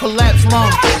and get a collapse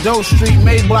lung. Doe Street,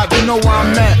 Mayblock, you know where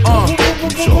I'm at.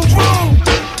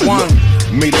 One.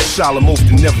 Made a solemn oath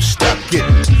to never stop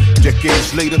getting.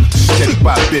 Decades later, steady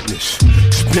by business.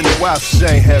 It's been a while since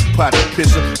I ain't had pot to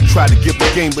pisser. Tried to give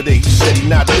the game, but he said he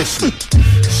not listening.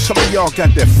 Some of y'all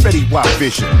got that Fetty Wap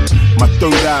vision. My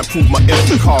third eye improved my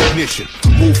every cognition.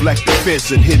 Move like the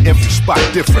feds and hit every spot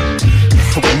different.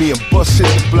 With me and Bus hit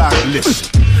the block,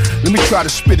 listen. Let me try to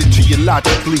spit it to you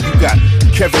logically. You got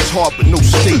Kevin's heart but no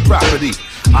state property.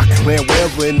 I can land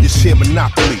wherever in this here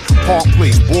monopoly. Park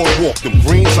Place, Boardwalk, them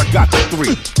greens, I got the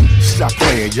 3. Stop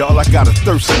playing, y'all, I got a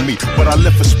thirst in me. But I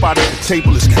left a spot at the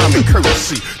table is common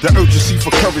courtesy. The urgency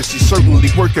for currency certainly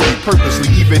working me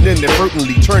purposely, even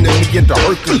inadvertently turning me into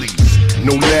Hercules.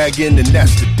 No lagging, and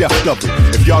that's the depth of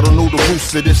it. If y'all don't know the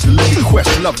roots of this, then let me quest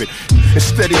love it.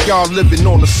 Instead of y'all living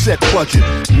on a set budget,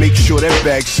 make sure that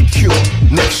bag's secure.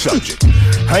 Next subject.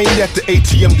 I ain't at the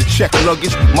ATM to check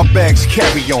luggage, my bags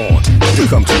carry on. He'll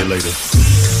come to you later.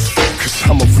 Cause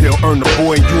I'm a real earner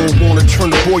boy, and you don't wanna turn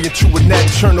the boy into a Nat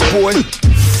Turner boy.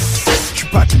 You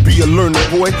about to be a learner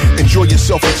boy, enjoy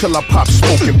yourself until I pop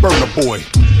smoke and burn a boy.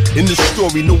 In this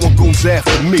story, no one goes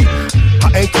after me. I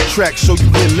anchor track so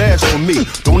you hear last for me.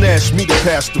 Don't ask me to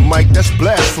pass the mic, that's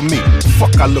blasphemy.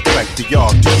 Fuck I look like to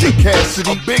y'all, DJ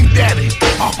Cassidy, Big Daddy.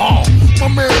 My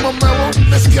man, my mellow.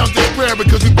 Let's count this prayer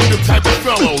because we be the type of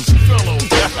fellows.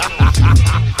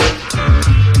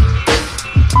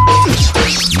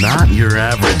 Not your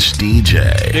average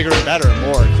DJ. Bigger and better and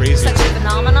more crazy. Such a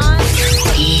phenomenon.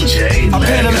 DJ I'm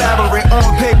pen elaborate,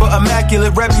 on paper,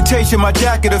 immaculate reputation. My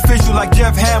jacket official like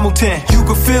Jeff Hamilton. You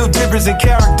can feel difference in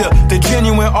character. The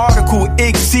genuine article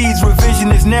exceeds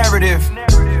revisionist narrative.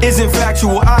 Isn't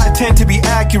factual, I intend to be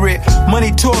accurate.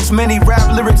 Money talks, many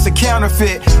rap lyrics are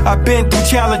counterfeit. I've been through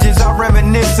challenges, I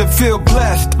reminisce and feel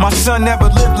blessed. My son never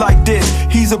lived like this.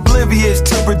 He's oblivious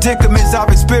to predicaments I've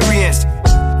experienced.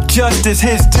 Justice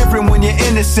hits different when you're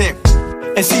innocent.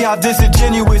 And see how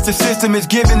disingenuous the system is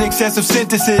giving excessive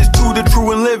sentences to the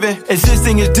true and living.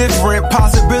 Existing is different,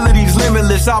 possibilities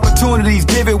limitless, opportunities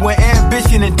given when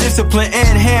ambition and discipline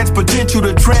enhance potential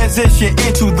to transition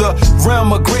into the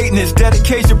realm of greatness.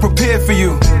 Dedication prepared for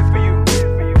you.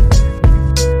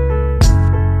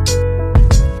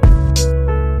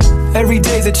 Every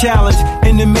day's a challenge.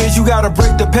 In the maze, you gotta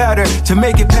break the pattern to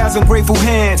make it past ungrateful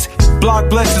hands. Block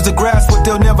blessings to grasp what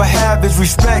they'll never have is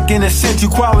respect and essential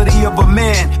quality of a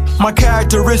man. My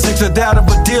characteristics are that of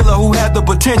a dealer who had the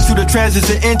potential to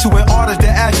transition into an artist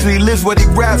that actually lives what he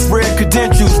raps. Rare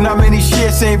credentials, not many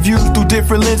share same views through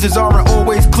different lenses aren't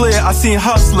always clear. I seen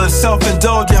hustlers,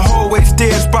 self-indulgent, hallway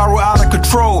stairs spiral out of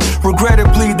control.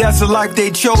 Regrettably, that's the life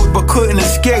they chose, but couldn't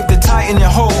escape the tighten and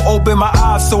hold. Open my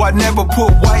eyes so I never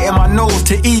put white in my nose.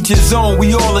 To each his own,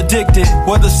 we all addicted.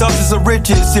 Whether substance or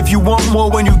riches, if you want more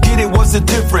when you get it, what's the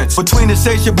difference between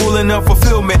insatiable and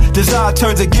unfulfillment? Desire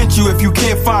turns against you if you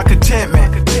can't find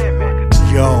contentment.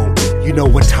 Yo, you know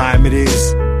what time it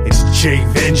is? It's J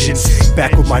Vengeance,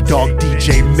 back with my dog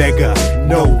DJ Mega.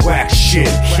 No whack shit,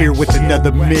 here with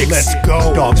another mix. Let's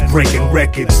go. Dogs breaking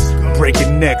records,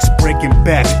 breaking necks, breaking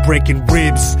backs, breaking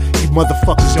ribs. You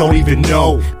motherfuckers don't even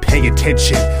know. Pay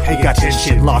attention, we got this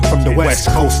shit locked from the west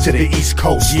coast to the east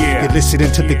coast. Yeah, you're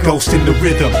listening to the ghost in the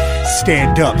rhythm.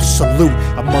 Stand up, salute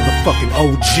a motherfucking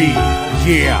OG.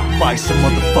 Yeah, buy some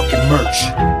motherfucking merch.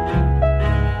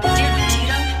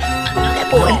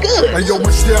 And yo, my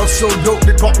style so dope,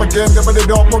 they propaganda, but they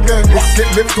don't again.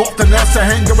 Rocket lift off the NASA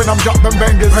hanger when I'm dropping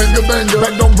bangers. Banger, banger,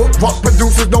 bang on book, rock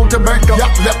producers don't to banker. Yup,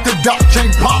 left the dot,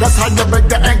 chain pop, that's how you make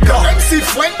the anchor. MC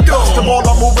Franco, the ball,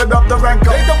 I'm moving up the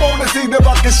ranker. They don't wanna see the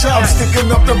rocket shot, I'm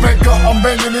sticking up the banker. I'm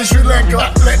banging in Sri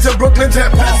Lanka, Atlanta, Brooklyn,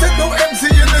 Tampa. There's no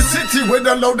MC in the city with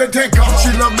a loaded tanker.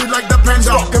 She love me like the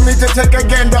panda, rocking me to take a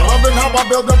gander. Loving how I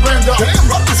build a brander. Damn,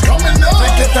 rock is coming up.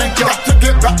 Thank you, got to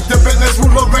get back to business,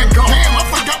 ruler rancor. Damn, I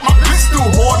forgot my pistol,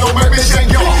 boy, don't make me shake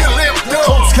your lip.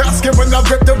 Coach casket when I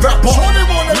rip the rapper. Sure they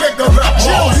wanna make the rapper.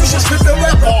 Yo, you should spit the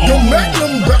rapper. Your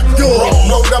magnum back door.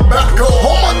 Roll the back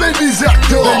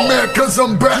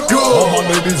I'm back up. All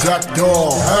my ladies act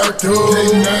up. They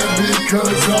mad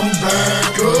because I'm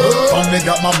back up. Finally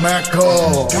got my Mac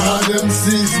up. God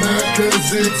MC's mad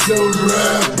cause it's a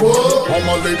rap up. All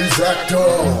my ladies act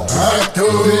up.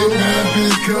 They mad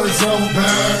because I'm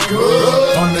back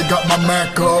up. Finally got my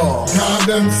Mac up. God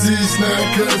MC's mad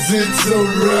cause it's a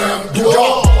rap up.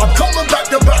 Yo, I'm coming back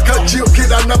to back a chill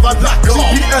kid, I never lack up.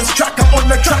 GPS tracker on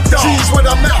the tractor. G's what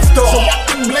I'm after. So I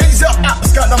can blaze up. Apps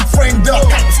got them framed up.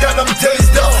 Apps got them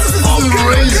tased up. I'm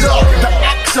razor. The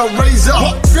axe a razor.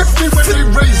 50 when they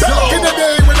raise up. Back in the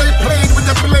day when they played with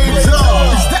the blades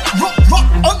up. Is that rock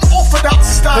unorthodox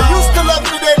style? They used to love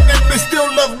me then and they still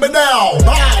love me now.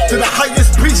 Bow to the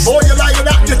highest priest. Boy, you're lying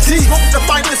out your teeth. Smoke the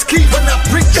finest key when I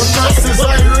preach. The masses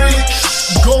I reach.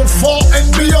 Go far and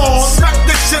beyond. Smack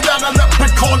this shit out of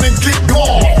leprechaun and get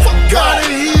gone. Fuck out of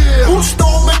here. Who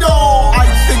stole me down? I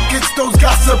think it's those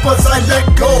gossipers I let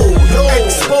go.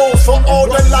 Exposed for all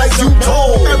the lies you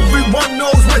told. Everyone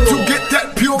knows where to get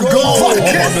that pure gold. All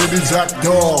my ladies act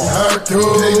up.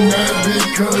 They mad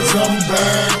because I'm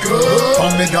back up.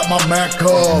 Finally got my Mac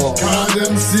up. God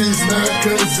MC's mad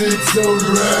cause it's a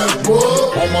rap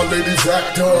up. All my ladies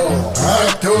act up.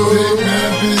 They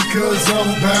mad because I'm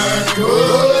back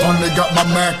up. Finally got my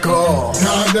Mac up.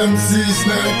 God MC's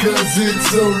mad cause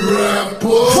it's a rap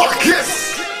up. Fuck it!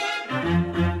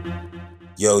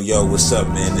 Yo, what's up,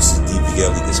 man? This is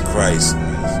DPL Lucas Christ,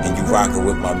 and you rockin'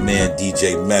 with my man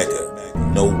DJ Mega.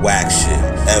 No whack shit,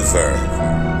 ever.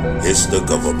 It's the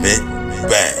government,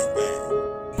 bang.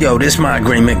 Yo, this my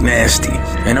Green McNasty,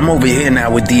 and I'm over here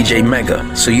now with DJ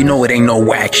Mega, so you know it ain't no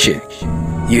whack shit.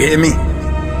 You hear me?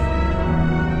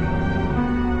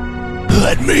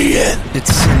 Let me in.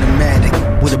 It's cinematic.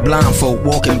 With a blindfold,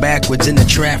 walking backwards in the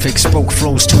traffic. Spoke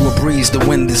flows to a breeze, the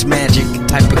wind is magic.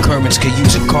 Type of currents could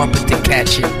use a carpet to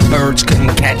catch it. Birds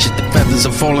couldn't catch it, the feathers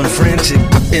are falling frantic.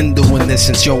 I've been doing this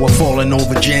since yo were falling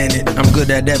over Janet. I'm good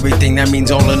at everything, that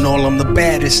means all in all I'm the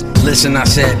baddest. Listen, I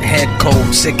said, head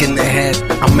cold, sick in the head.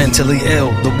 I'm mentally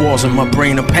ill, the walls in my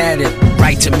brain are padded.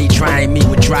 Write to me, trying me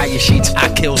with dryer sheets,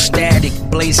 I kill static.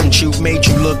 Blazing shoot made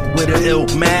you look with an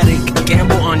illmatic.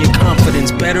 Gamble on your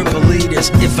confidence, better believe this.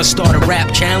 If I start a rap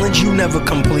challenge, you never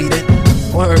complete it.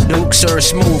 Word, Duke, sir,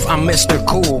 smooth, I'm Mr.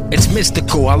 Cool. It's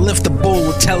mystical, I lift the bull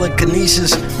with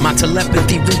telekinesis. My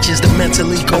telepathy reaches the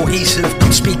mentally cohesive.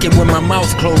 I'm speaking with my mouth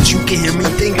closed, you can hear me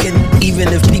thinking. Even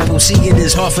if people see it,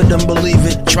 it's hard for them believe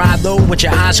it. Try though, with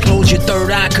your eyes closed, your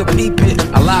third eye could peep it.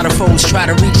 A lot of foes try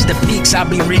to reach the peaks I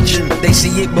be reaching. They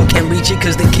see it but can't reach it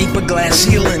cause they keep a glass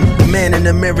ceiling. The man in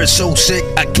the mirror so sick,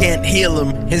 I can't heal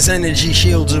him. His energy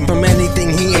shields him from anything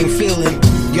he ain't feeling.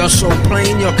 You're so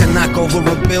plain, you can knock over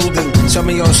a building. Some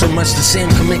of y'all so much the same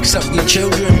can mix up your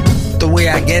children. The way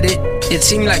I get it, it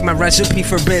seemed like my recipe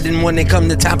forbidden. When they come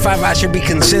to top 5, I should be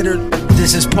considered.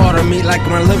 This is part of me like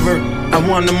my liver. I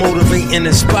want to motivate and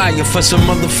inspire for some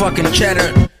motherfucking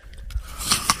cheddar.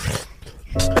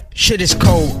 Shit is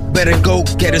cold, better go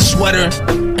get a sweater.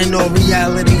 And all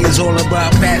reality is all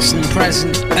about past and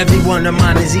present. Every one of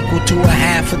mine is equal to a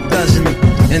half a dozen.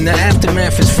 And the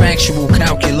aftermath is factual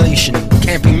calculation.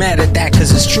 Can't be mad at that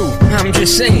cause it's true. I'm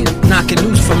just saying, knock it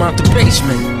loose from out the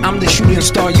basement. I'm the shooting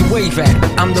star you wave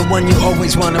at. I'm the one you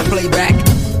always wanna play back.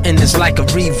 And it's like a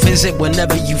revisit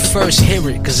whenever you first hear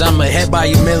it. Cause I'm ahead by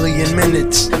a million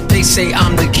minutes. They say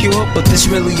I'm the cure, but this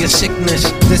really a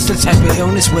sickness. This the type of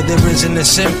illness where there isn't a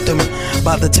symptom.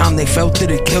 By the time they felt it,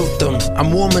 it killed them.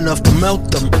 I'm warm enough to melt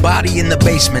them. Body in the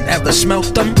basement, ever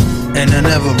smelt them? And I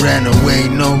never ran away,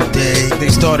 no day. They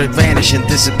started vanishing,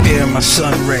 disappear in my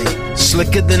sun ray.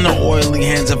 Slicker than the oily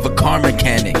hands of a car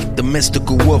mechanic. The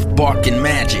mystical wolf barking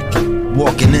magic.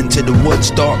 Walking into the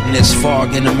woods, darkness,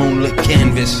 fog in a moonlit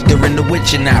canvas. During the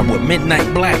witching hour,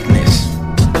 midnight blackness.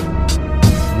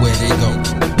 Where they go?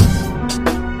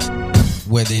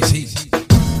 Where they see?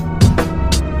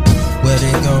 Where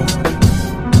they go?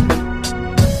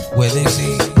 Where they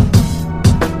see?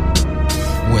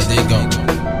 Where they go?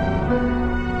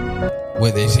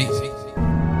 Where they see?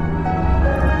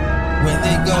 Where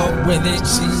they go? Where they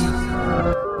see?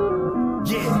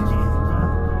 Yeah.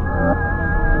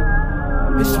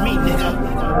 It's me, nigga.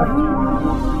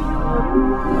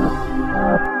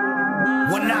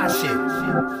 What not shit?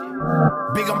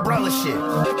 Big umbrella shit.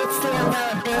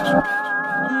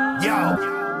 Yo.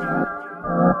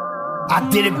 I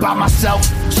did it by myself,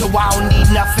 so I don't need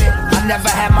nothing. I never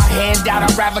had my hand out,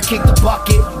 I'd rather kick the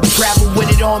bucket. Travel with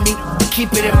it on me,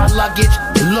 keep it in my luggage.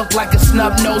 It look like a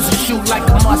snub nose and shoot like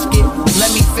a musket.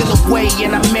 Let me feel away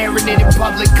and I'm airing it in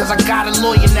public. Cause I got a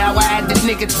lawyer now, I add the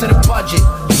nigga to the budget.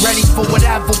 Ready for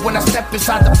whatever, when I step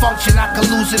inside the function I can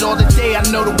lose it all the day, I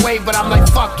know the way but I'm like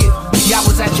fuck it. Yeah, I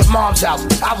was at your mom's house,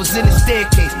 I was in the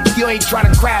staircase. You ain't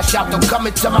tryna crash out, don't come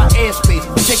into my airspace.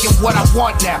 Taking what I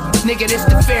want now, nigga, this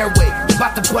the fairway.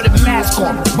 About to put a mask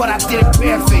on, but I did it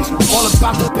bareface. All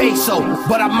about the peso,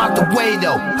 but I'm out the way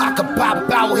though. I could pop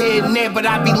out here and there, but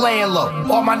I be laying low.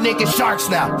 All my niggas sharks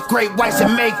now, great whites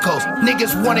and Makos.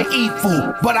 Niggas wanna eat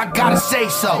food, but I gotta say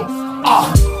so.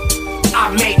 I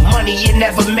make money, it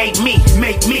never make me.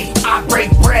 I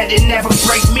break bread, it never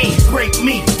break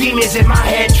me. Demons in my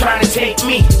head trying to take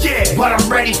me. Yeah, but I'm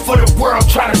ready for the world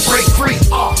trying to break free.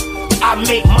 I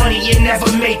make money, it never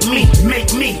make me.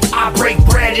 I break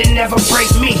bread, it never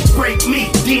break me.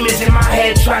 Demons in my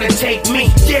head trying to take me.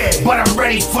 Yeah, but I'm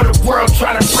ready for the world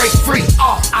trying to break free.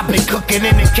 I've been cooking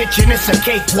in the kitchen, it's a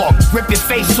cakewalk. Rip your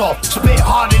face off, spit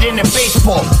harder than a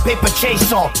baseball. Paper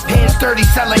chase off, hands dirty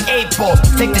selling 8 balls.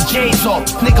 Take the J's off,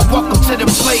 nigga welcome to the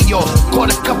playoffs. Caught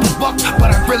a couple bucks,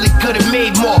 but I really could've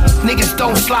made more. Niggas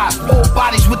don't slide, old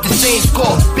bodies with the same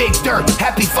score. Big dirt,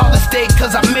 happy Father's Day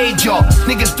cause I made y'all.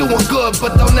 Niggas doing good,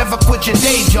 but don't ever quit your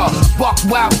day job. Walk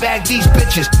wild, bag these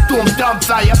bitches, do them dumb,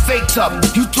 fire fakes up.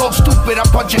 You talk stupid, I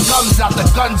punch your gums out, the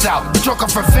guns out. Drunk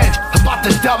off revenge, about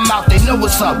to dumb out, they know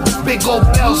what's up. Big old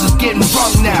bells is getting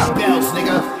rung now. Bells,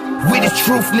 nigga. We the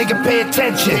truth, nigga, pay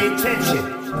attention.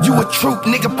 You a troop,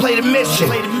 nigga, play the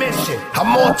mission.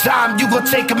 I'm on time, you gon'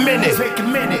 take a minute.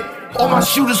 All my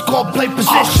shooters gon' play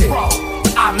position.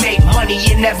 I make money,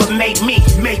 it never make me.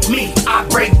 I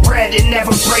break bread, it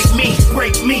never break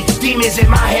me. Demons in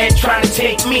my head trying to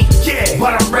take me. Yeah,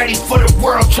 but I'm ready for the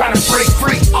world trying to break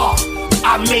free.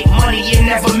 I make money, it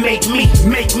never make me.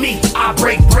 I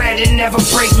break bread, it never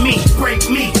break me.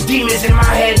 Demons in my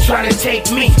head trying to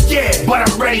take me. Yeah, but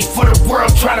I'm ready for the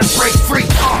world trying to break free.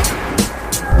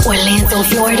 Orlando,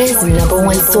 Florida's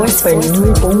 #1 source for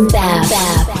new boom bap.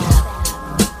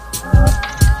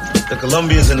 The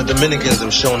Colombians and the Dominicans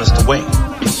have shown us the way.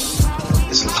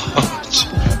 It's large,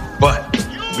 but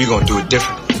we're gonna do it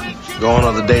differently. Gone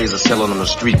are the days of selling on the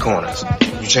street corners.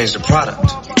 You change the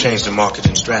product, you change the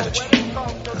marketing strategy.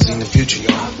 I seen the future,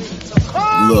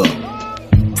 y'all.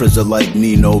 Look, prison like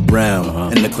Nino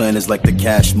Brown, and the clan is like the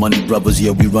Cash Money Brothers.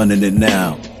 Yeah, we running it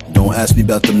now. Don't ask me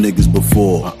about them niggas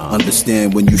before.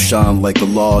 Understand when you shine like a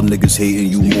law, niggas hating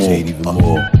you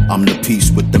more. I'm the piece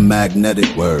with the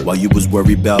magnetic word. While you was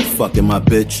worried about fucking my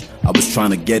bitch, I was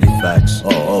trying to get it. Facts.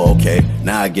 Oh, okay.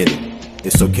 Now I get it.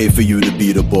 It's okay for you to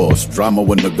be the boss. Drama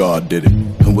when the God did it.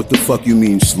 And what the fuck you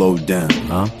mean slow down,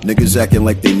 huh? Niggas acting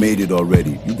like they made it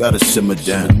already. You gotta simmer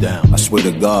down. I swear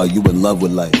to God, you in love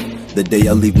with life. The day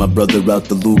I leave my brother out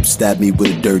the loop, stab me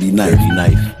with a dirty knife.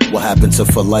 What happened to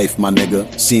for life, my nigga?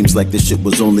 Seems like this shit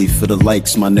was only for the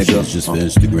likes, my nigga. Just for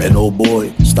Instagram. And oh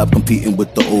boy, stop competing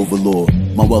with the overlord.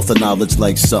 My wealth of knowledge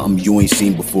like something you ain't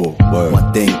seen before. Word.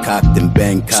 My thing cocked and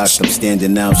Bangkok. I'm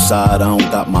standing outside, I don't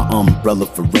got my umbrella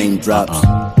for raindrops.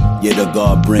 Yeah, the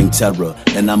God bring terror,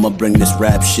 and I'ma bring this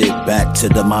rap shit back to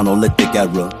the monolithic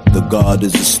era. The God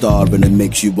is a star and it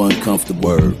makes you uncomfortable.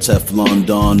 Word. Teflon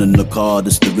Dawn and the card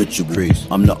is the ritual.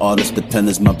 I'm the artist, the pen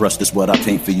is my brush, that's what I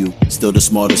paint for you. Still the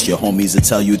smartest, your homies will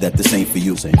tell you that this ain't for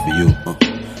you.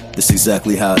 This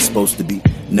exactly how it's supposed to be.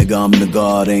 Nigga, I'm the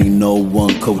God, ain't no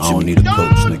one coaching. I don't need a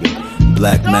coach, nigga.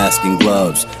 Black mask and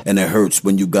gloves, and it hurts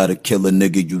when you gotta kill a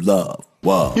nigga you love.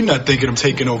 Wow. You're not thinking I'm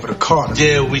taking over the Carter.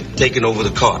 Yeah, we taking over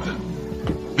the Carter.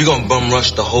 We gonna bum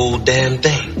rush the whole damn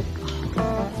thing.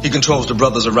 He controls the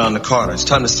brothers around the Carter. It's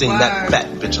time to sing that fat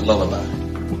bitch a lullaby.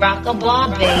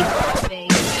 Rock-a-blah, babe.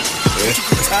 Don't you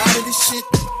get tired of this shit?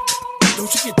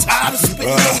 Don't you get tired of spitting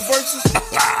those verses?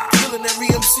 Killing every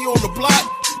MC on the block?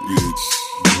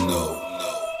 Bitch, no.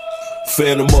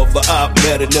 Phantom of the op,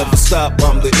 better never stop.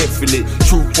 I'm the infinite,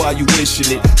 truth while you wishing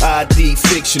it. ID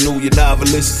fictional, your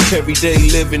novelist. Everyday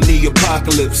living the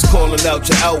apocalypse. Calling out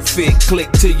your outfit, click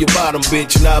to your bottom,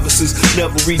 bitch. Novices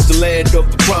never reach the land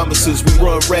of the promises. We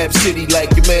run Rap City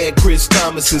like your man Chris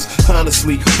Thomas's.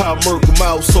 Honestly, I murk them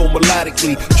out so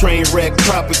melodically. Train wreck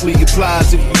tropically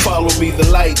applies if you follow me, the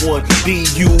light one.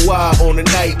 DUI on a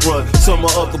night run.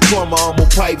 Summer of the plumber, I'ma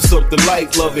pipe something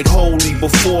light. Love it holy,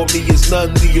 before me is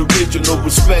none the original.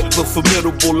 Respect the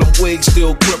formidable, I'm wig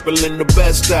still crippling the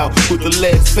best out. With the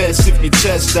lead fest if your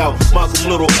chest out. Malcolm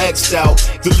Little X'd out,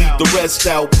 delete the rest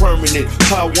out. Permanent,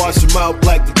 I wash them out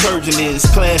like detergent is.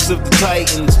 Class of the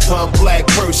Titans, I'm Black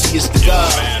Perseus the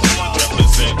God.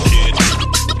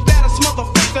 Baddest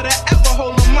motherfucker that ever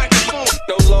hold a microphone.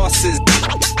 No losses,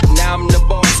 now I'm the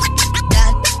boss.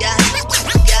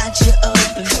 Got you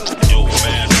open. Yo,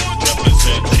 man,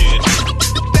 represent kid.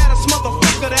 Baddest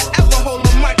motherfucker that ever hold a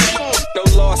microphone. No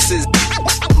losses,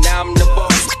 now I'm the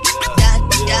boss.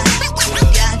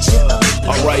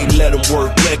 Alright, let him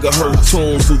work. heard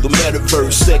tunes through the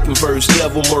metaverse. Second verse,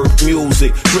 devil murk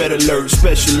music. Red alert,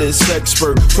 specialist,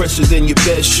 expert. Fresher than your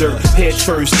best shirt. Head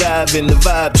first, dive in the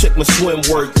vibe. Check my swim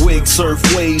work. Wig surf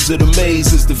waves of the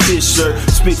maze is the fish shirt.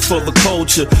 Spit for the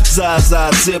culture. Zaza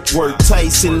zip work.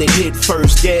 Tyson the hit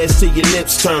first. Gas till your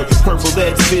lips turn. Purple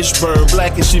that fish burn.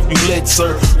 Blackish if you lit,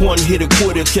 sir. One hit a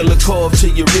quitter. Kill a cough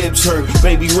till your ribs hurt.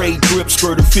 Baby Ray drip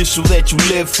skirt official that you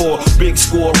live for. Big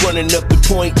score running up the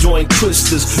point. Join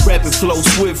Christus. Rapid flow,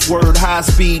 swift word. High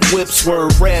speed whip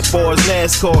swerve. Rap bars,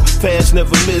 NASCAR. Fast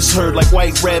never misheard. Like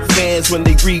white rap fans when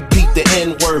they repeat the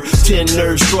N-word. 10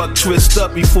 nerves struck, twist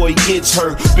up before he gets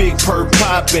hurt. Big perk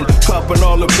popping, cupping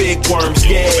all the big worms.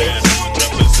 Yeah.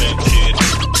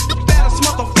 Baddest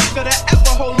motherfucker that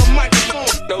ever hold a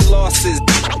microphone. No losses.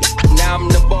 Now I'm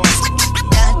the boss.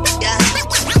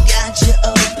 Got you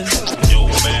open. Yo,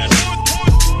 man.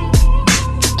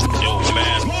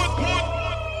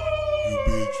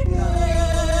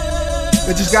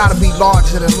 It just gotta be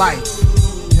larger than life.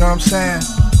 You know what I'm saying?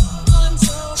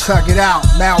 Check it out,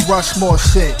 Mount Rushmore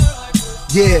shit.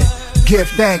 Yeah, give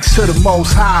thanks to the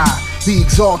Most High, the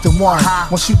exalted one.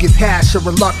 Once you get past your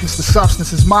reluctance, the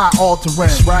substance is mind altering.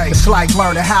 Right. It's like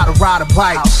learning how to ride a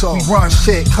bike. We run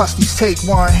shit, custies take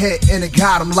one hit and it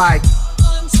got them like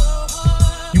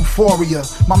euphoria.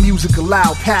 My music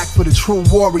loud, packed for the true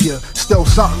warrior. Still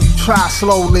something you try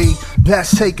slowly,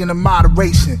 best taken in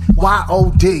moderation.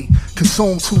 Y.O.D.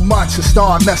 Consume too much and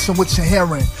start messing with your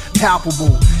hearing.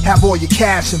 Palpable, have all your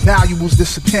cash and valuables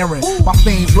disappearing. My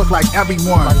fiends look like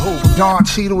everyone, from Don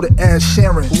Cheadle to Ed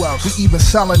Sheeran. We even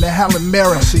selling the Helen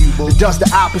Mirren. It does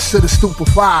the opposite of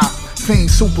stupefied.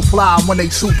 Fiends super fly when they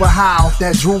super high off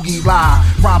that droogie lie.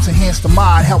 Rhymes enhance the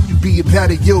mind, help you be a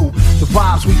better you. The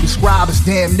vibes we prescribe is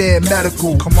damn near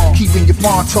medical. Come on, keeping your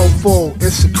fronto full,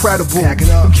 it's incredible.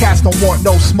 Them cats don't want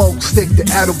no smoke, stick to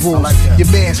edible.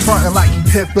 Your man's frontin' like you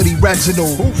Piffity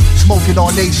Reginald. Smoking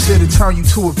on they shit and turn you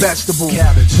to a vegetable.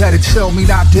 Better chill, me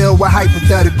not deal with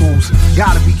hypotheticals.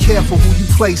 Gotta be careful who you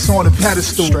place on a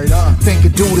pedestal. Think a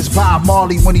dude is Bob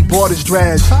Marley when he bought his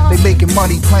dreads. They making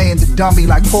money playing the dummy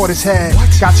like Portishead.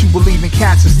 Got you believing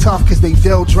cats is tough cause they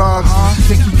deal drugs.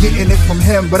 Think you getting it from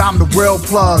him, but I'm the real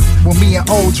plug. When me and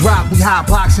O drop, we hot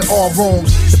boxing all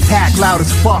rooms. The pack loud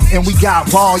as fuck and we got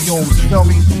volumes. Feel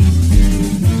me?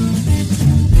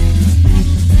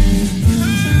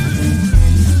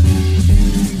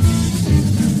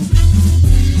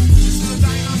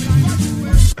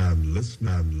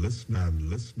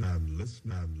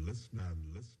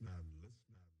 Listen.